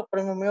allí, los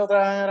primos míos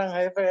trabajaban, eran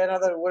jefes,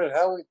 eran del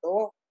warehouse y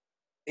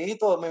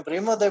todo, mi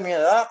primo es de mi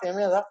edad, tiene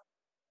mi edad,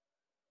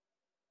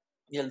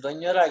 y el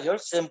dueño era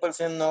George,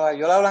 100% en Nueva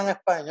York hablan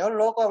español,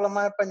 loco, hablan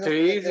más español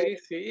Sí, sí,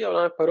 sí,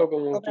 hablan, pero no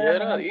como tenía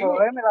quiera, ningún digo.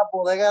 problema, y las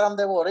bodegas eran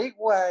de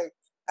boricua, y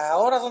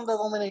ahora son de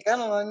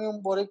dominicanos, no hay ni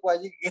un boricua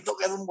allí, que esto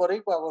queda un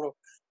boricua, pero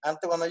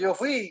antes cuando yo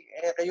fui,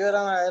 aquello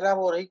era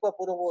boricua,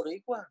 puro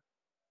boricua,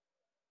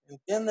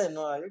 ¿entiendes? En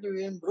Nueva York, yo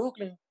viví en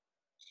Brooklyn,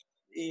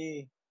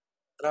 y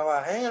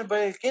trabajé en el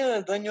Burger King,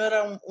 el dueño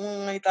era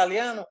un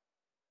italiano,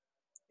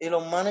 y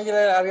los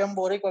managers habían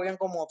boricua, habían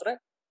como tres,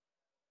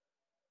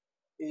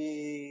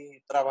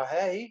 y trabajé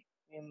ahí,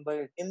 en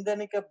Burger King de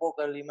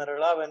Knickerbocker y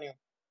Merrill Avenue,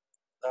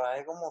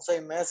 trabajé como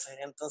 6 meses,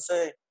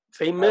 entonces,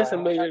 6 meses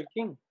en trabajé, Burger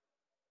King.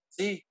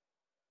 sí,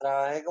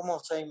 trabajé como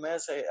 6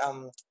 meses,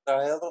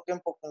 trabajé otro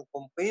tiempo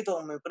con Pito,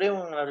 con mi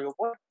primo en el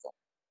aeropuerto.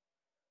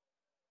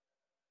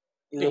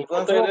 Y Y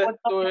después no me fui a te,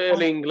 Puerto el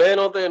Rico. inglés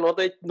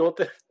no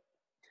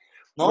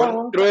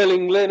No, entró el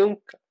inglés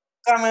nunca.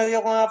 nunca me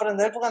dio con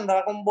aprender porque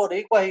andaba con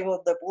boricuas,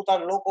 hijos de puta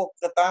locos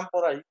que estaban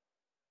por ahí.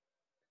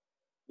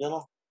 Yo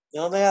no,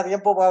 yo no tenía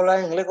tiempo para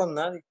hablar inglés con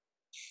nadie.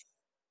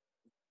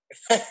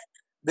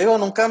 Digo,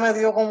 nunca me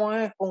dio como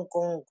es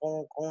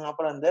con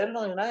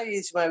aprenderlo ni nada.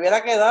 Y si me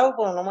hubiera quedado,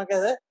 pues no me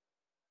quedé.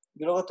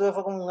 Yo lo que estuve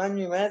fue como 1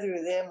 año y medio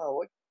y dije, me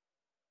voy.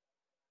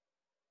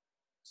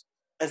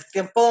 El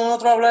tiempo de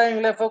nosotros hablar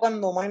inglés fue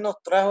cuando Mike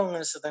nos trajo en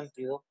el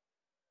 72,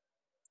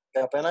 que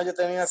apenas yo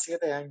tenía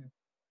 7 años.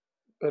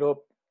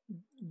 Pero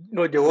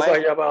nos llevó para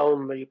Mike, allá, ¿para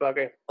dónde y para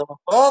qué?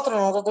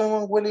 nosotros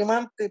estuvimos en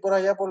Willimantic y por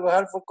allá por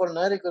Hartford,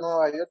 Connecticut, en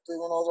Nueva York,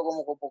 estuvimos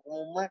nosotros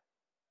como un mes.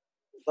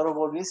 Pero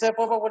volví hace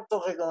poco a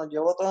Puerto Rico, nos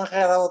llevó todo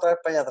enredado otra vez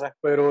para allá atrás.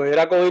 Pero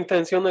era con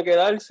intención de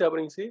quedarse al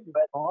principio.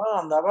 Pero no,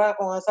 andaba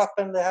con esas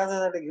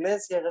pendejadas de la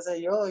iglesia, qué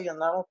sé yo, y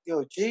andábamos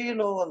tío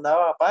Chilo,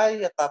 andaba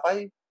Pai, hasta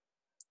Pai.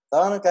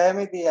 Estaba en el calle de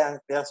mi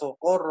tía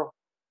Socorro,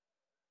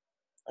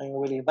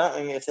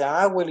 en se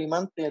llama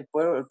Willimantic,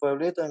 el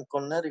pueblito en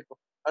Connecticut,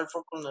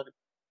 Hartford, Connecticut.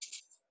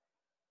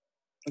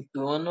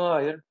 Estuvimos en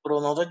Nueva York,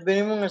 pero nosotros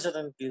vinimos en el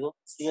 72,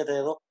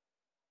 72.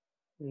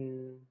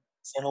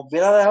 Si nos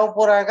hubiera dejado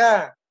por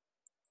acá,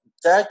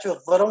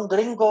 muchachos, fueron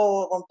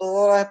gringos con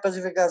todas las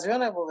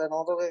especificaciones, porque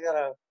nosotros qué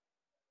carajo.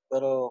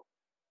 Pero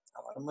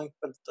Samuel me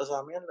experto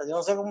esa mierda. Yo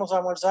no sé cómo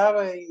Samuel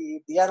sabe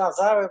y Diana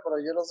sabe, pero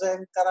yo no sé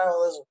un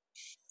carajo de eso.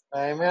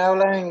 A mí me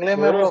hablan en inglés,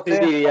 me Bueno,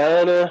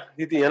 bloquean.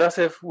 Titiana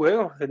se fue,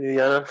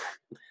 Titiana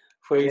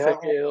fue y se Llevan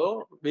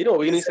quedó.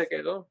 Vino y se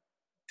quedó.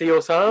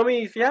 Tío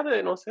Sammy,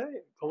 fíjate, no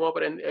sé cómo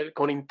aprender.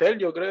 Con Intel,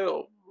 yo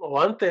creo. O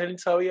antes él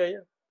sabía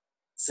ya.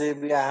 sí,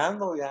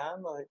 viajando.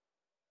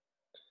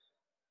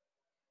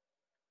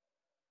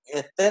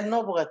 Esther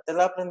no, porque Esther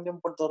la aprendió en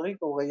Puerto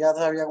Rico, porque ella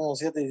sabía como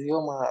 7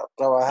 idiomas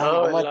trabajando.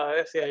 No, ¿Cómo es?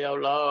 verdad, sí, ella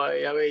hablaba,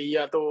 ella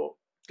veía todo.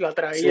 La Sí,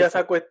 traía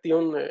esa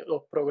cuestión de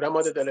los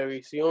programas de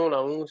televisión,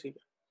 la música.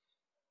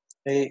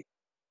 sí.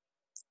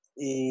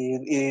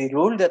 Y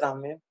Lourdes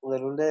también, porque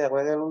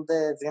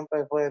Lourdes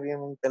siempre fue bien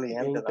Bien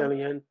inteligente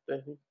también.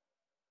 inteligente. Sí.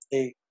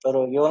 Sí,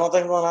 pero yo no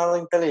tengo nada de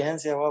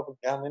inteligencia,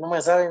 porque a mí no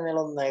me salen ni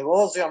los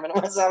negocios, a mí no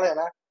me sale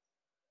nada.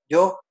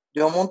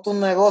 Yo monto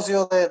un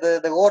negocio de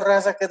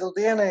gorras esas que tú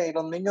tienes y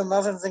los niños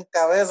nacen sin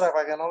cabeza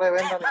para que no le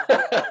vendan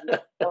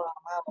ninguna.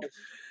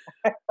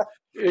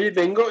 Y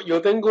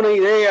yo tengo una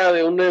idea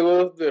de un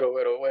negocio,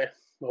 pero bueno,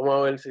 vamos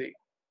a ver si.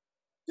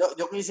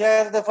 Yo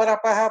quisiera que te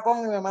fuera para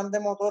Japón y me mande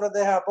motores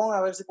de Japón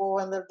a ver si puedo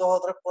vender 2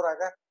 o 3 por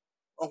acá.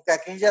 Aunque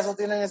aquí ya eso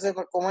tienen ese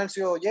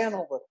comercio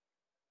lleno,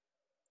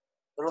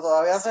 pero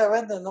todavía se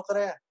venden, no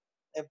creas.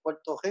 En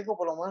Puerto Rico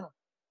por lo menos.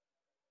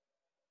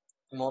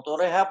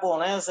 Motores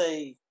japoneses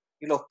y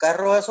los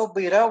carros esos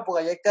virados,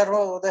 porque allá hay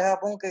carros de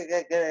Japón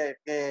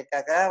que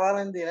acá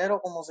valen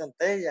dinero como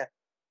centella.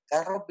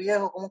 Carros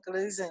viejos, ¿cómo que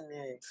le dicen?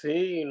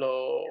 Sí,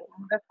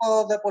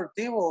 Carros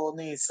deportivos,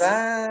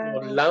 Nissan.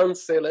 los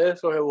Lancel,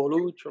 esos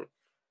Evolution.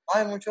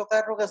 Hay muchos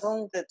carros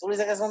que tú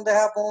dices que son de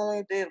Japón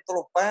y te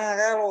los pagan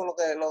acá lo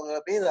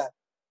que pidas.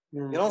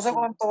 Yo no sé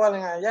cuánto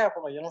valen allá,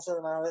 porque yo no sé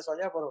nada de eso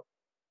allá, pero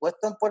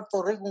puesto en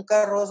Puerto Rico un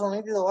carro de esos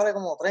nítidos vale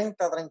como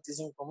 30,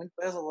 35 mil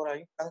pesos por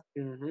ahí.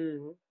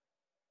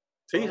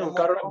 Sí, son Podemos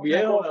montar carros un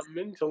viejos negocio.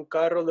 también, son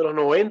carros de los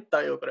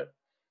 90, yo creo.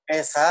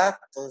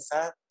 Exacto.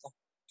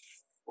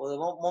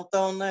 Podemos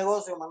montar un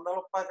negocio,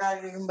 mandarlos para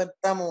acá y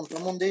montamos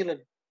un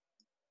dealer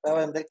para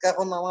vender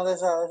carros nada más de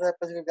esas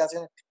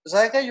especificaciones. Tú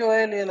sabes que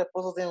Joel y el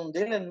esposo tienen un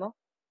dealer, ¿no?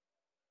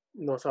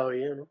 No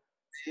sabía, ¿no?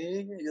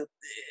 Sí,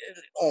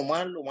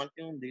 Omar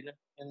tiene un dealer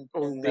Un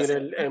en la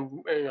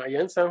dealer allá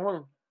en San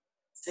Juan.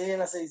 sí, en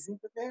la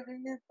 65, qué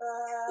belleza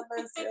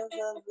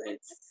preciosa. Sí.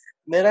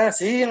 Mira,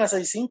 sí, en la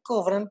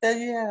 65, frente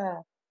allí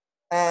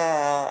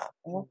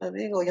 ¿cómo te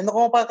digo? Yendo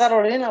como para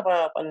Carolina,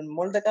 para el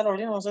mall de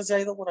Carolina, no sé si ha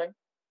ido por ahí.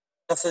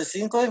 La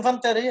 65 de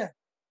infantería,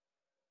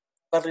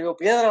 para Río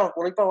Piedra,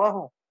 por ahí para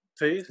abajo.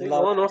 Sí, sí, La-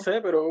 no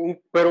sé, pero un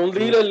sí.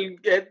 dealer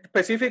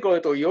específico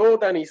de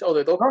Toyota o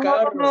de dos No,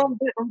 carros.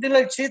 un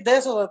dealer cheat de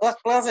eso, de todas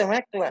clases,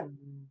 mezcla.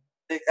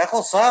 De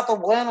cajos satos,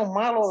 buenos,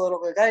 malos, de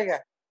lo que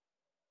caiga.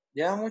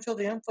 Lleva mucho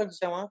tiempo el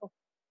chamaco.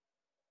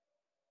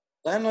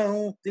 Bueno, es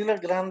un dealer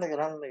grande,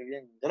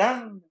 bien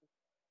grande.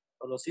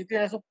 Pero sí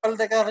tiene esos par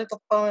de carritos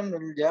para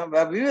vender. Ya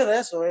vive de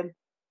eso él.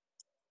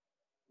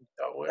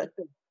 Está bueno.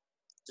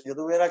 Si yo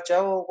tuviera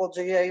chavo,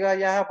 conseguía ir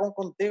allá a Japón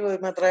contigo y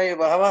me traía,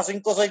 bajaba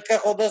 5 o 6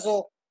 cajos de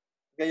esos,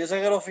 que yo sé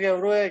que los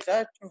fiebre,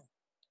 chacho.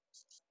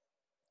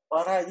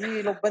 Para allí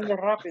y los vende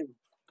rápido.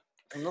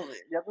 No,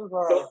 ya tú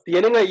sabes. Los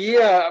tienen allí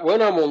a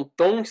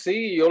montón,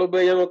 sí. Yo los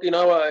veía en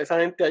Okinawa, esa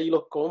gente allí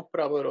los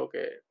compra, pero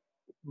que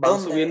van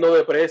 ¿Dónde? subiendo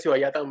de precio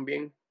allá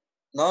también.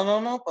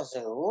 No, pues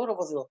seguro,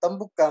 pues si lo están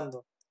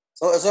buscando.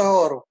 Eso es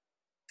oro.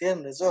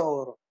 ¿Entiendes? Eso es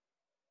oro.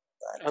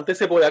 Antes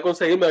se podía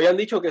conseguir, me habían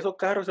dicho que esos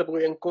carros se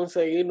podían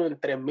conseguir en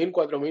 3,000,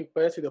 4,000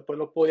 pesos y después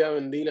los podía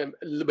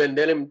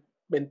vender en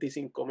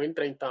 25,000,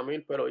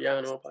 30,000, pero ya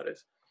no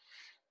parece.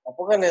 No,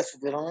 porque le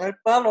subieron el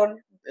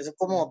valor. Eso es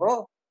como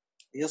todo.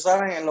 Ellos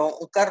saben,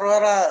 un carro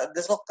ahora,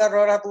 de esos carros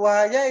ahora tú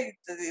vas allá y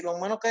lo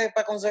menos que hay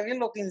para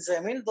conseguirlo,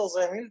 15,000,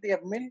 12,000,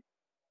 10,000.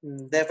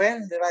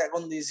 Depende de la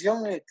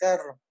condición del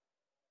carro.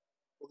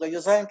 Porque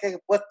ellos saben que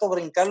puesto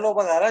brincarlo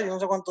pagará. Yo no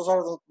sé cuánto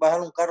sale bajar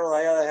un carro de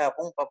allá de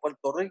Japón para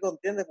Puerto Rico,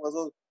 ¿entiendes?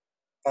 Porque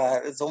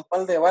son un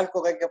par de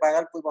barcos que hay que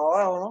pagar por para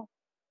abajo, ¿no?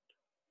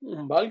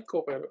 un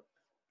barco, pero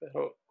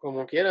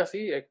como quiera,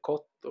 sí, es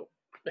costo.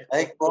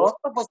 El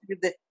costo, pues,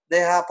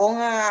 de Japón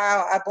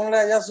a ponle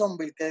a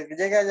Jacksonville, que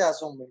llegue a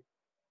Jacksonville.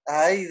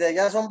 Ahí, de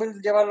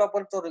Jacksonville llevarlo a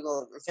Puerto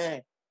Rico. O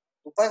sea,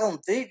 tú pagas un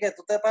ticket,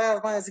 tú te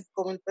pagas más de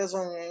 5,000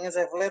 pesos en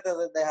ese flete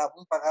desde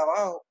Japón para acá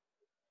abajo.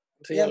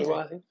 Sí, algo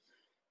así.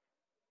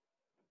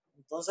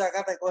 Entonces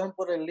acá te cogen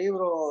por el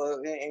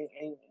libro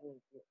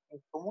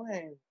 ¿cómo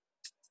es?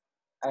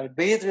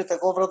 Arbitrio, te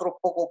cobra otros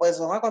pocos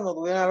pesos más. Cuando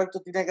tú vienes a ver,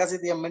 tú tienes casi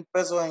 10,000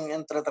 pesos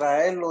entre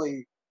traerlo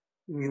y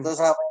toda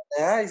esa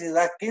pendeja. Y si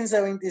das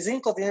 15,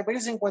 25, tienes que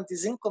ir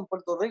 55 en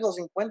Puerto Rico,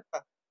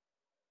 50.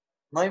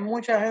 No hay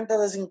mucha gente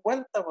de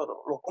 50,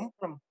 pero lo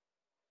compran.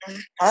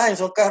 Y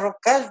son carros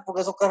cash,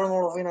 porque esos carros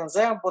no los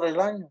financian por el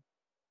año.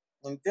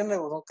 ¿No entiendes?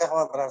 Porque son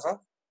carros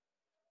atrasados.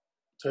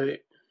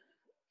 Sí.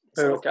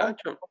 Pero,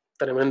 cacho,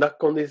 tremendas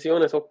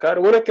condiciones esos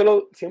carros. Bueno, es que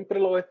siempre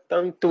lo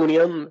están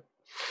tuneando.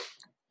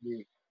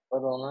 Sí,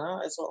 pero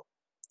nada, eso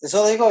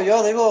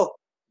digo,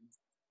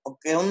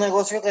 porque es un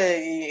negocio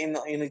que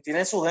y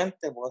tiene su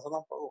gente, por eso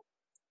tampoco.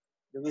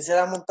 Yo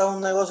quisiera montar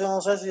un negocio,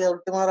 no sé si de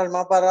última era el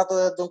más barato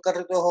de un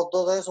carrito de hot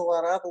dog de esos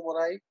baratos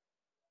por ahí.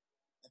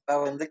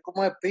 Para vender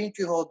como el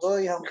pincho y hot dog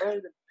y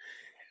hamburger.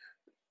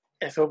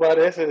 Eso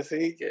parece,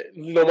 sí, que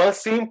lo más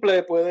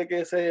simple puede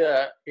que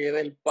sea que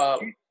del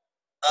palo.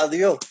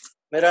 Adiós.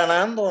 Mira,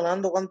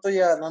 Nando, ¿cuánto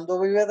ya?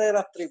 Nando vive de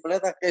las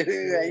tripletas que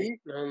vive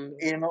ahí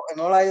y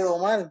no le ha ido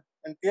mal,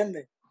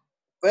 ¿entiendes?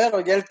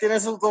 Pero ya él tiene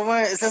ese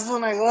es su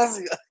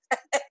negocio.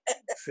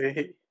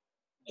 Sí.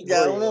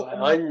 Ya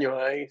años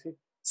ahí, sí.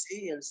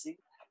 Sí, él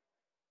sí.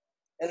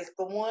 Él,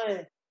 ¿cómo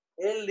es?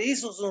 Él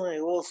hizo su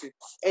negocio.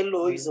 Él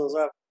lo hizo, o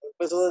sea,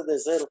 empezó desde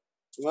cero.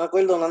 Yo me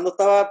acuerdo, Nando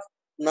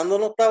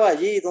no estaba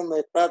allí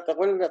donde está, ¿te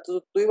acuerdas?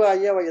 Tú ibas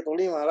allí a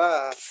Valletolima,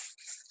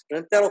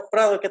 frente a los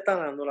Prados que están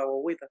dando la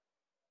bobita.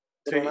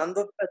 Pero sí.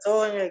 Nando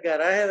empezó en el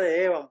garaje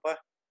de Evan,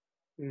 pa.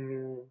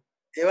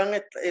 Evan,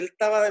 él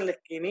estaba en la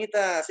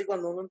esquinita, así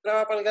cuando uno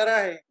entraba para el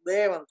garaje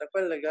de Evan, ¿te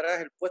acuerdas? El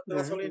garaje, el puesto de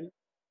gasolina.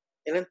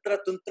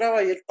 Tú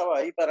entrabas y él estaba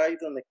ahí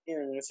paradito en la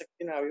esquina. En esa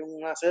esquina había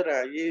una acera,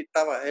 allí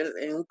estaba él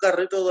en un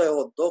carrito de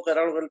hot dog, que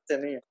era lo que él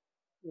tenía.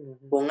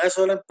 Con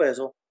eso él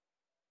empezó.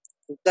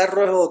 Un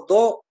carro de hot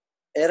dog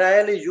era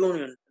él y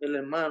Junior, el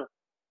hermano.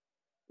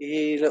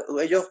 Y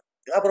ellos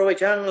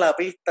aprovechaban la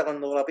pista.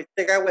 Cuando la pista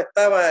de Cagua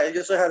estaba,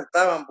 ellos se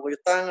saltaban porque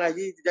ellos estaban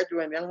allí, ya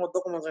vendían hot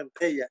dog como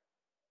centella.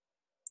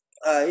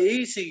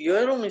 Ahí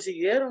siguieron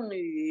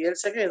y él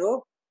se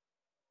quedó.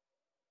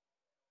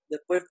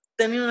 Después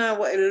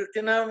él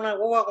tenía una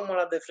guagua como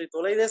las de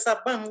Frito-Lay de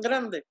esas van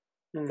grandes.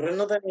 Pero él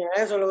no tenía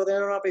eso, luego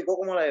tenía una picó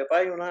como la de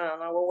Pai, una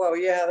guagua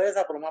vieja de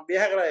esa, pero más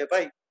vieja que la de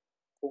Pai.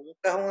 Con un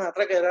cajón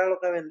atrás que era lo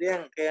que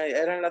vendían, que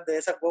eran las de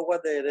esas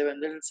guaguas de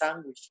vender el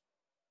sándwich.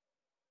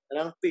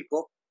 Eran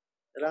picó,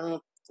 eran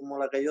como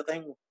la que yo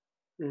tengo.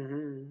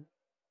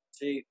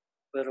 Sí,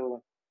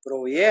 pero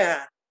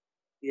vieja.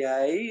 Y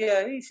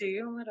ahí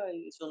siguió, mira,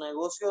 y su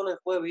negocio le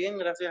fue bien,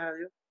 gracias a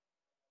Dios.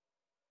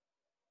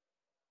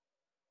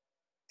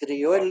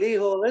 Crió el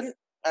hijo de él,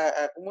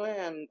 ¿cómo es?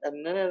 Al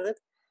nene de él.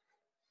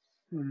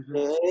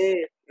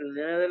 El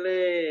nene de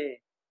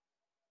él,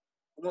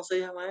 ¿cómo se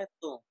llama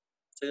esto?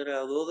 Se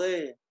graduó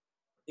de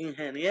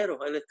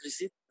ingeniero,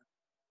 electricista.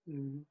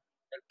 Él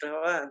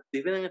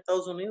vive en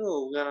Estados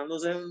Unidos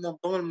ganándose un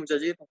montón el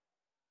muchachito.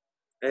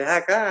 Es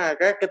acá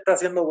que está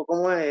haciendo,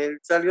 ¿cómo es? Él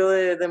salió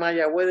de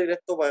Mayagüez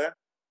directo para acá.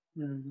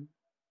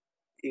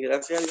 Y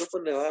gracias a Dios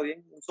pues le va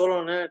bien. Un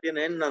solo nene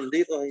tiene el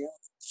Nandito allá.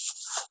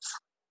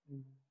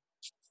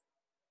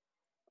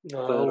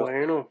 Pero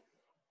bueno.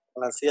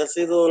 Así ha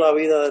sido la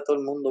vida de todo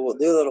el mundo,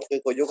 digo, de los que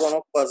yo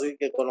conozco así,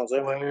 que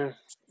conocemos. Bueno,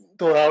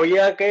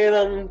 todavía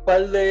quedan un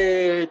par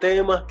de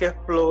temas que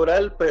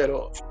explorar,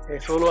 pero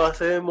eso lo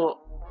hacemos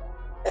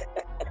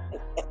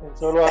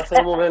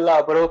en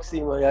la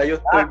próxima. Ya yo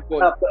estoy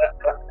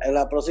en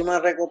la próxima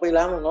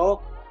recopilamos,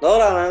 ¿no?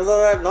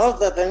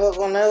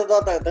 Tengo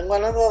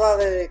anécdota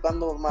de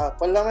cuando,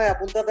 acuérdame,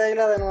 apúntate ahí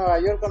la de Nueva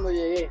York cuando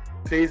llegué.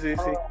 Sí.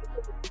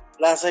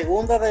 La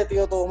segunda de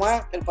tío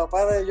Tomás, el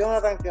papá de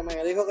Jonathan, que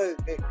me dijo que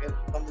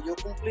cuando yo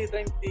cumplí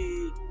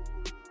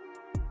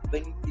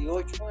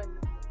 28 años,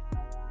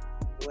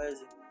 te voy a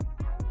decir,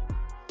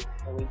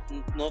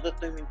 no te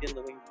estoy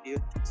mintiendo,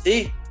 28.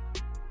 Sí,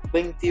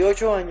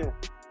 28 años.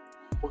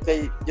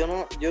 Porque yo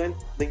en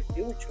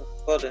 28.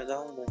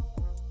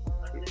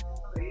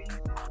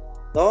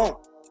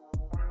 No,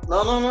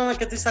 es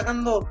que estoy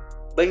sacando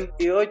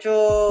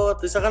 28,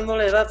 estoy sacando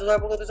la edad. ¿Tú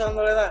sabes por qué estoy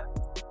sacando la edad?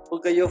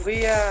 Porque yo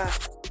fui a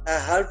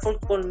Hartford,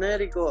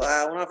 Connecticut,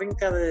 a una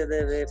finca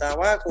de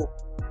tabaco,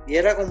 y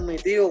era con mi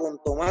tío,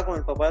 con Tomás, con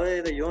el papá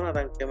de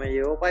Jonathan, que me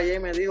llevó para allá y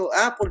me dijo,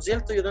 por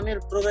cierto, yo tenía el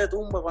pro de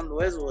tumba cuando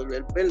eso,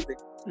 el verde.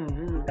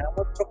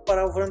 Estábamos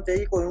parados frente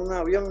allí, cogí un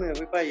avión y me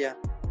fui para allá.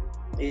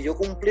 Y yo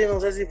cumplí, no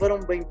sé si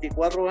fueron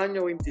 24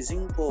 años,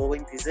 25 o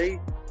 26,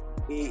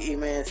 y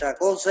me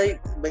sacó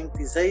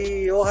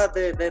 26 hojas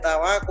de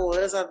tabaco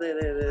de esas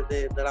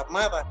de las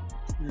matas.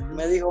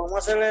 Me dijo, vamos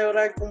a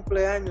celebrar el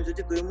cumpleaños.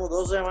 Tuvimos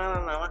 2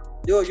 semanas nada más.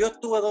 Yo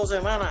estuve 2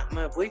 semanas,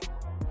 me fui.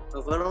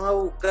 Me fueron a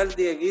buscar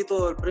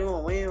Dieguito, el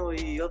primo mío,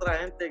 y otra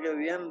gente que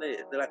vivían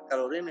de las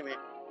Carolinas, y me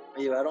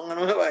llevaron a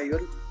Nueva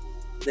York.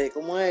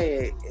 ¿Cómo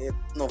es?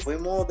 Nos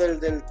fuimos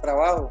del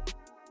trabajo.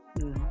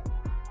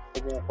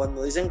 Como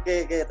cuando dicen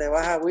que te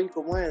vas a Will,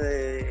 ¿cómo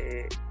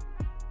es?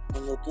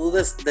 Cuando tú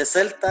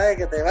desertas,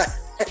 que te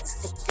vas.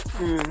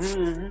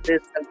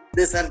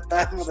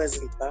 Desaltamos.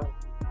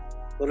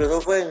 Pero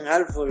eso fue en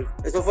Hartford.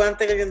 Eso fue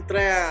antes que yo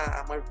entré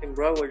a Martin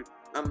Broward,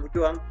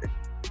 mucho antes.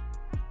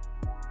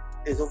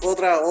 Eso fue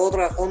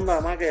otra onda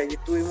más, que allí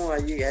estuvimos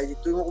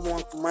como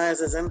más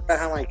de 60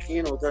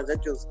 jamaiquinos,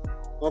 muchachos.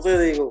 No te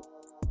digo.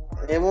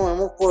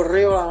 Hemos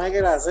corrido la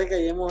máquina seca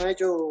y hemos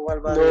hecho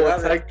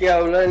barbaridades. No, hay que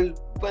hablar en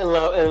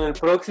el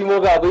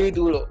próximo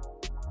capítulo.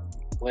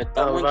 Pues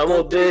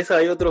hablamos de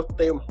esa y otros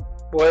temas.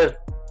 Bueno.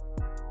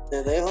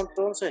 Te dejo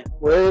entonces.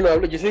 Bueno,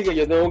 yo sí que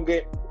yo tengo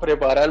que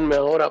prepararme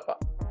ahora para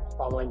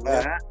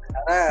mañana.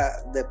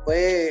 Ahora,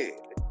 después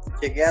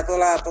chequea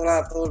toda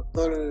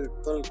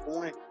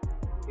 ¿cómo es?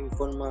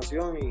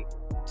 Información y...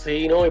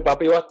 Sí, no, mi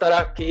papi va a estar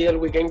aquí el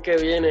weekend que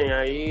viene,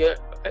 ahí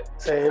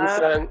se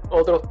entran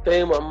otros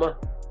temas más.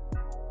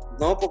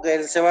 No, porque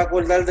él se va a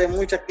acordar de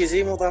muchas que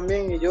hicimos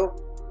también y yo.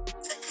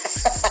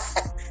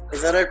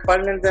 Ese era el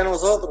partner de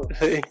nosotros.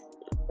 Sí.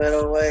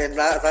 Pero pues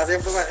está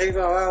siempre para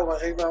arriba abajo,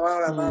 haciendo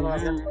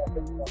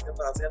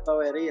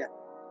avería.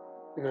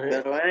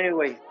 Pero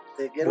anyway,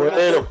 te quiero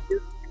bueno.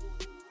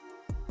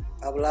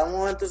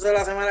 Hablamos entonces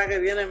la semana que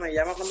viene, me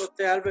llama cuando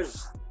esté Albert.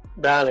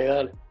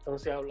 Dale,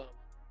 entonces hablamos.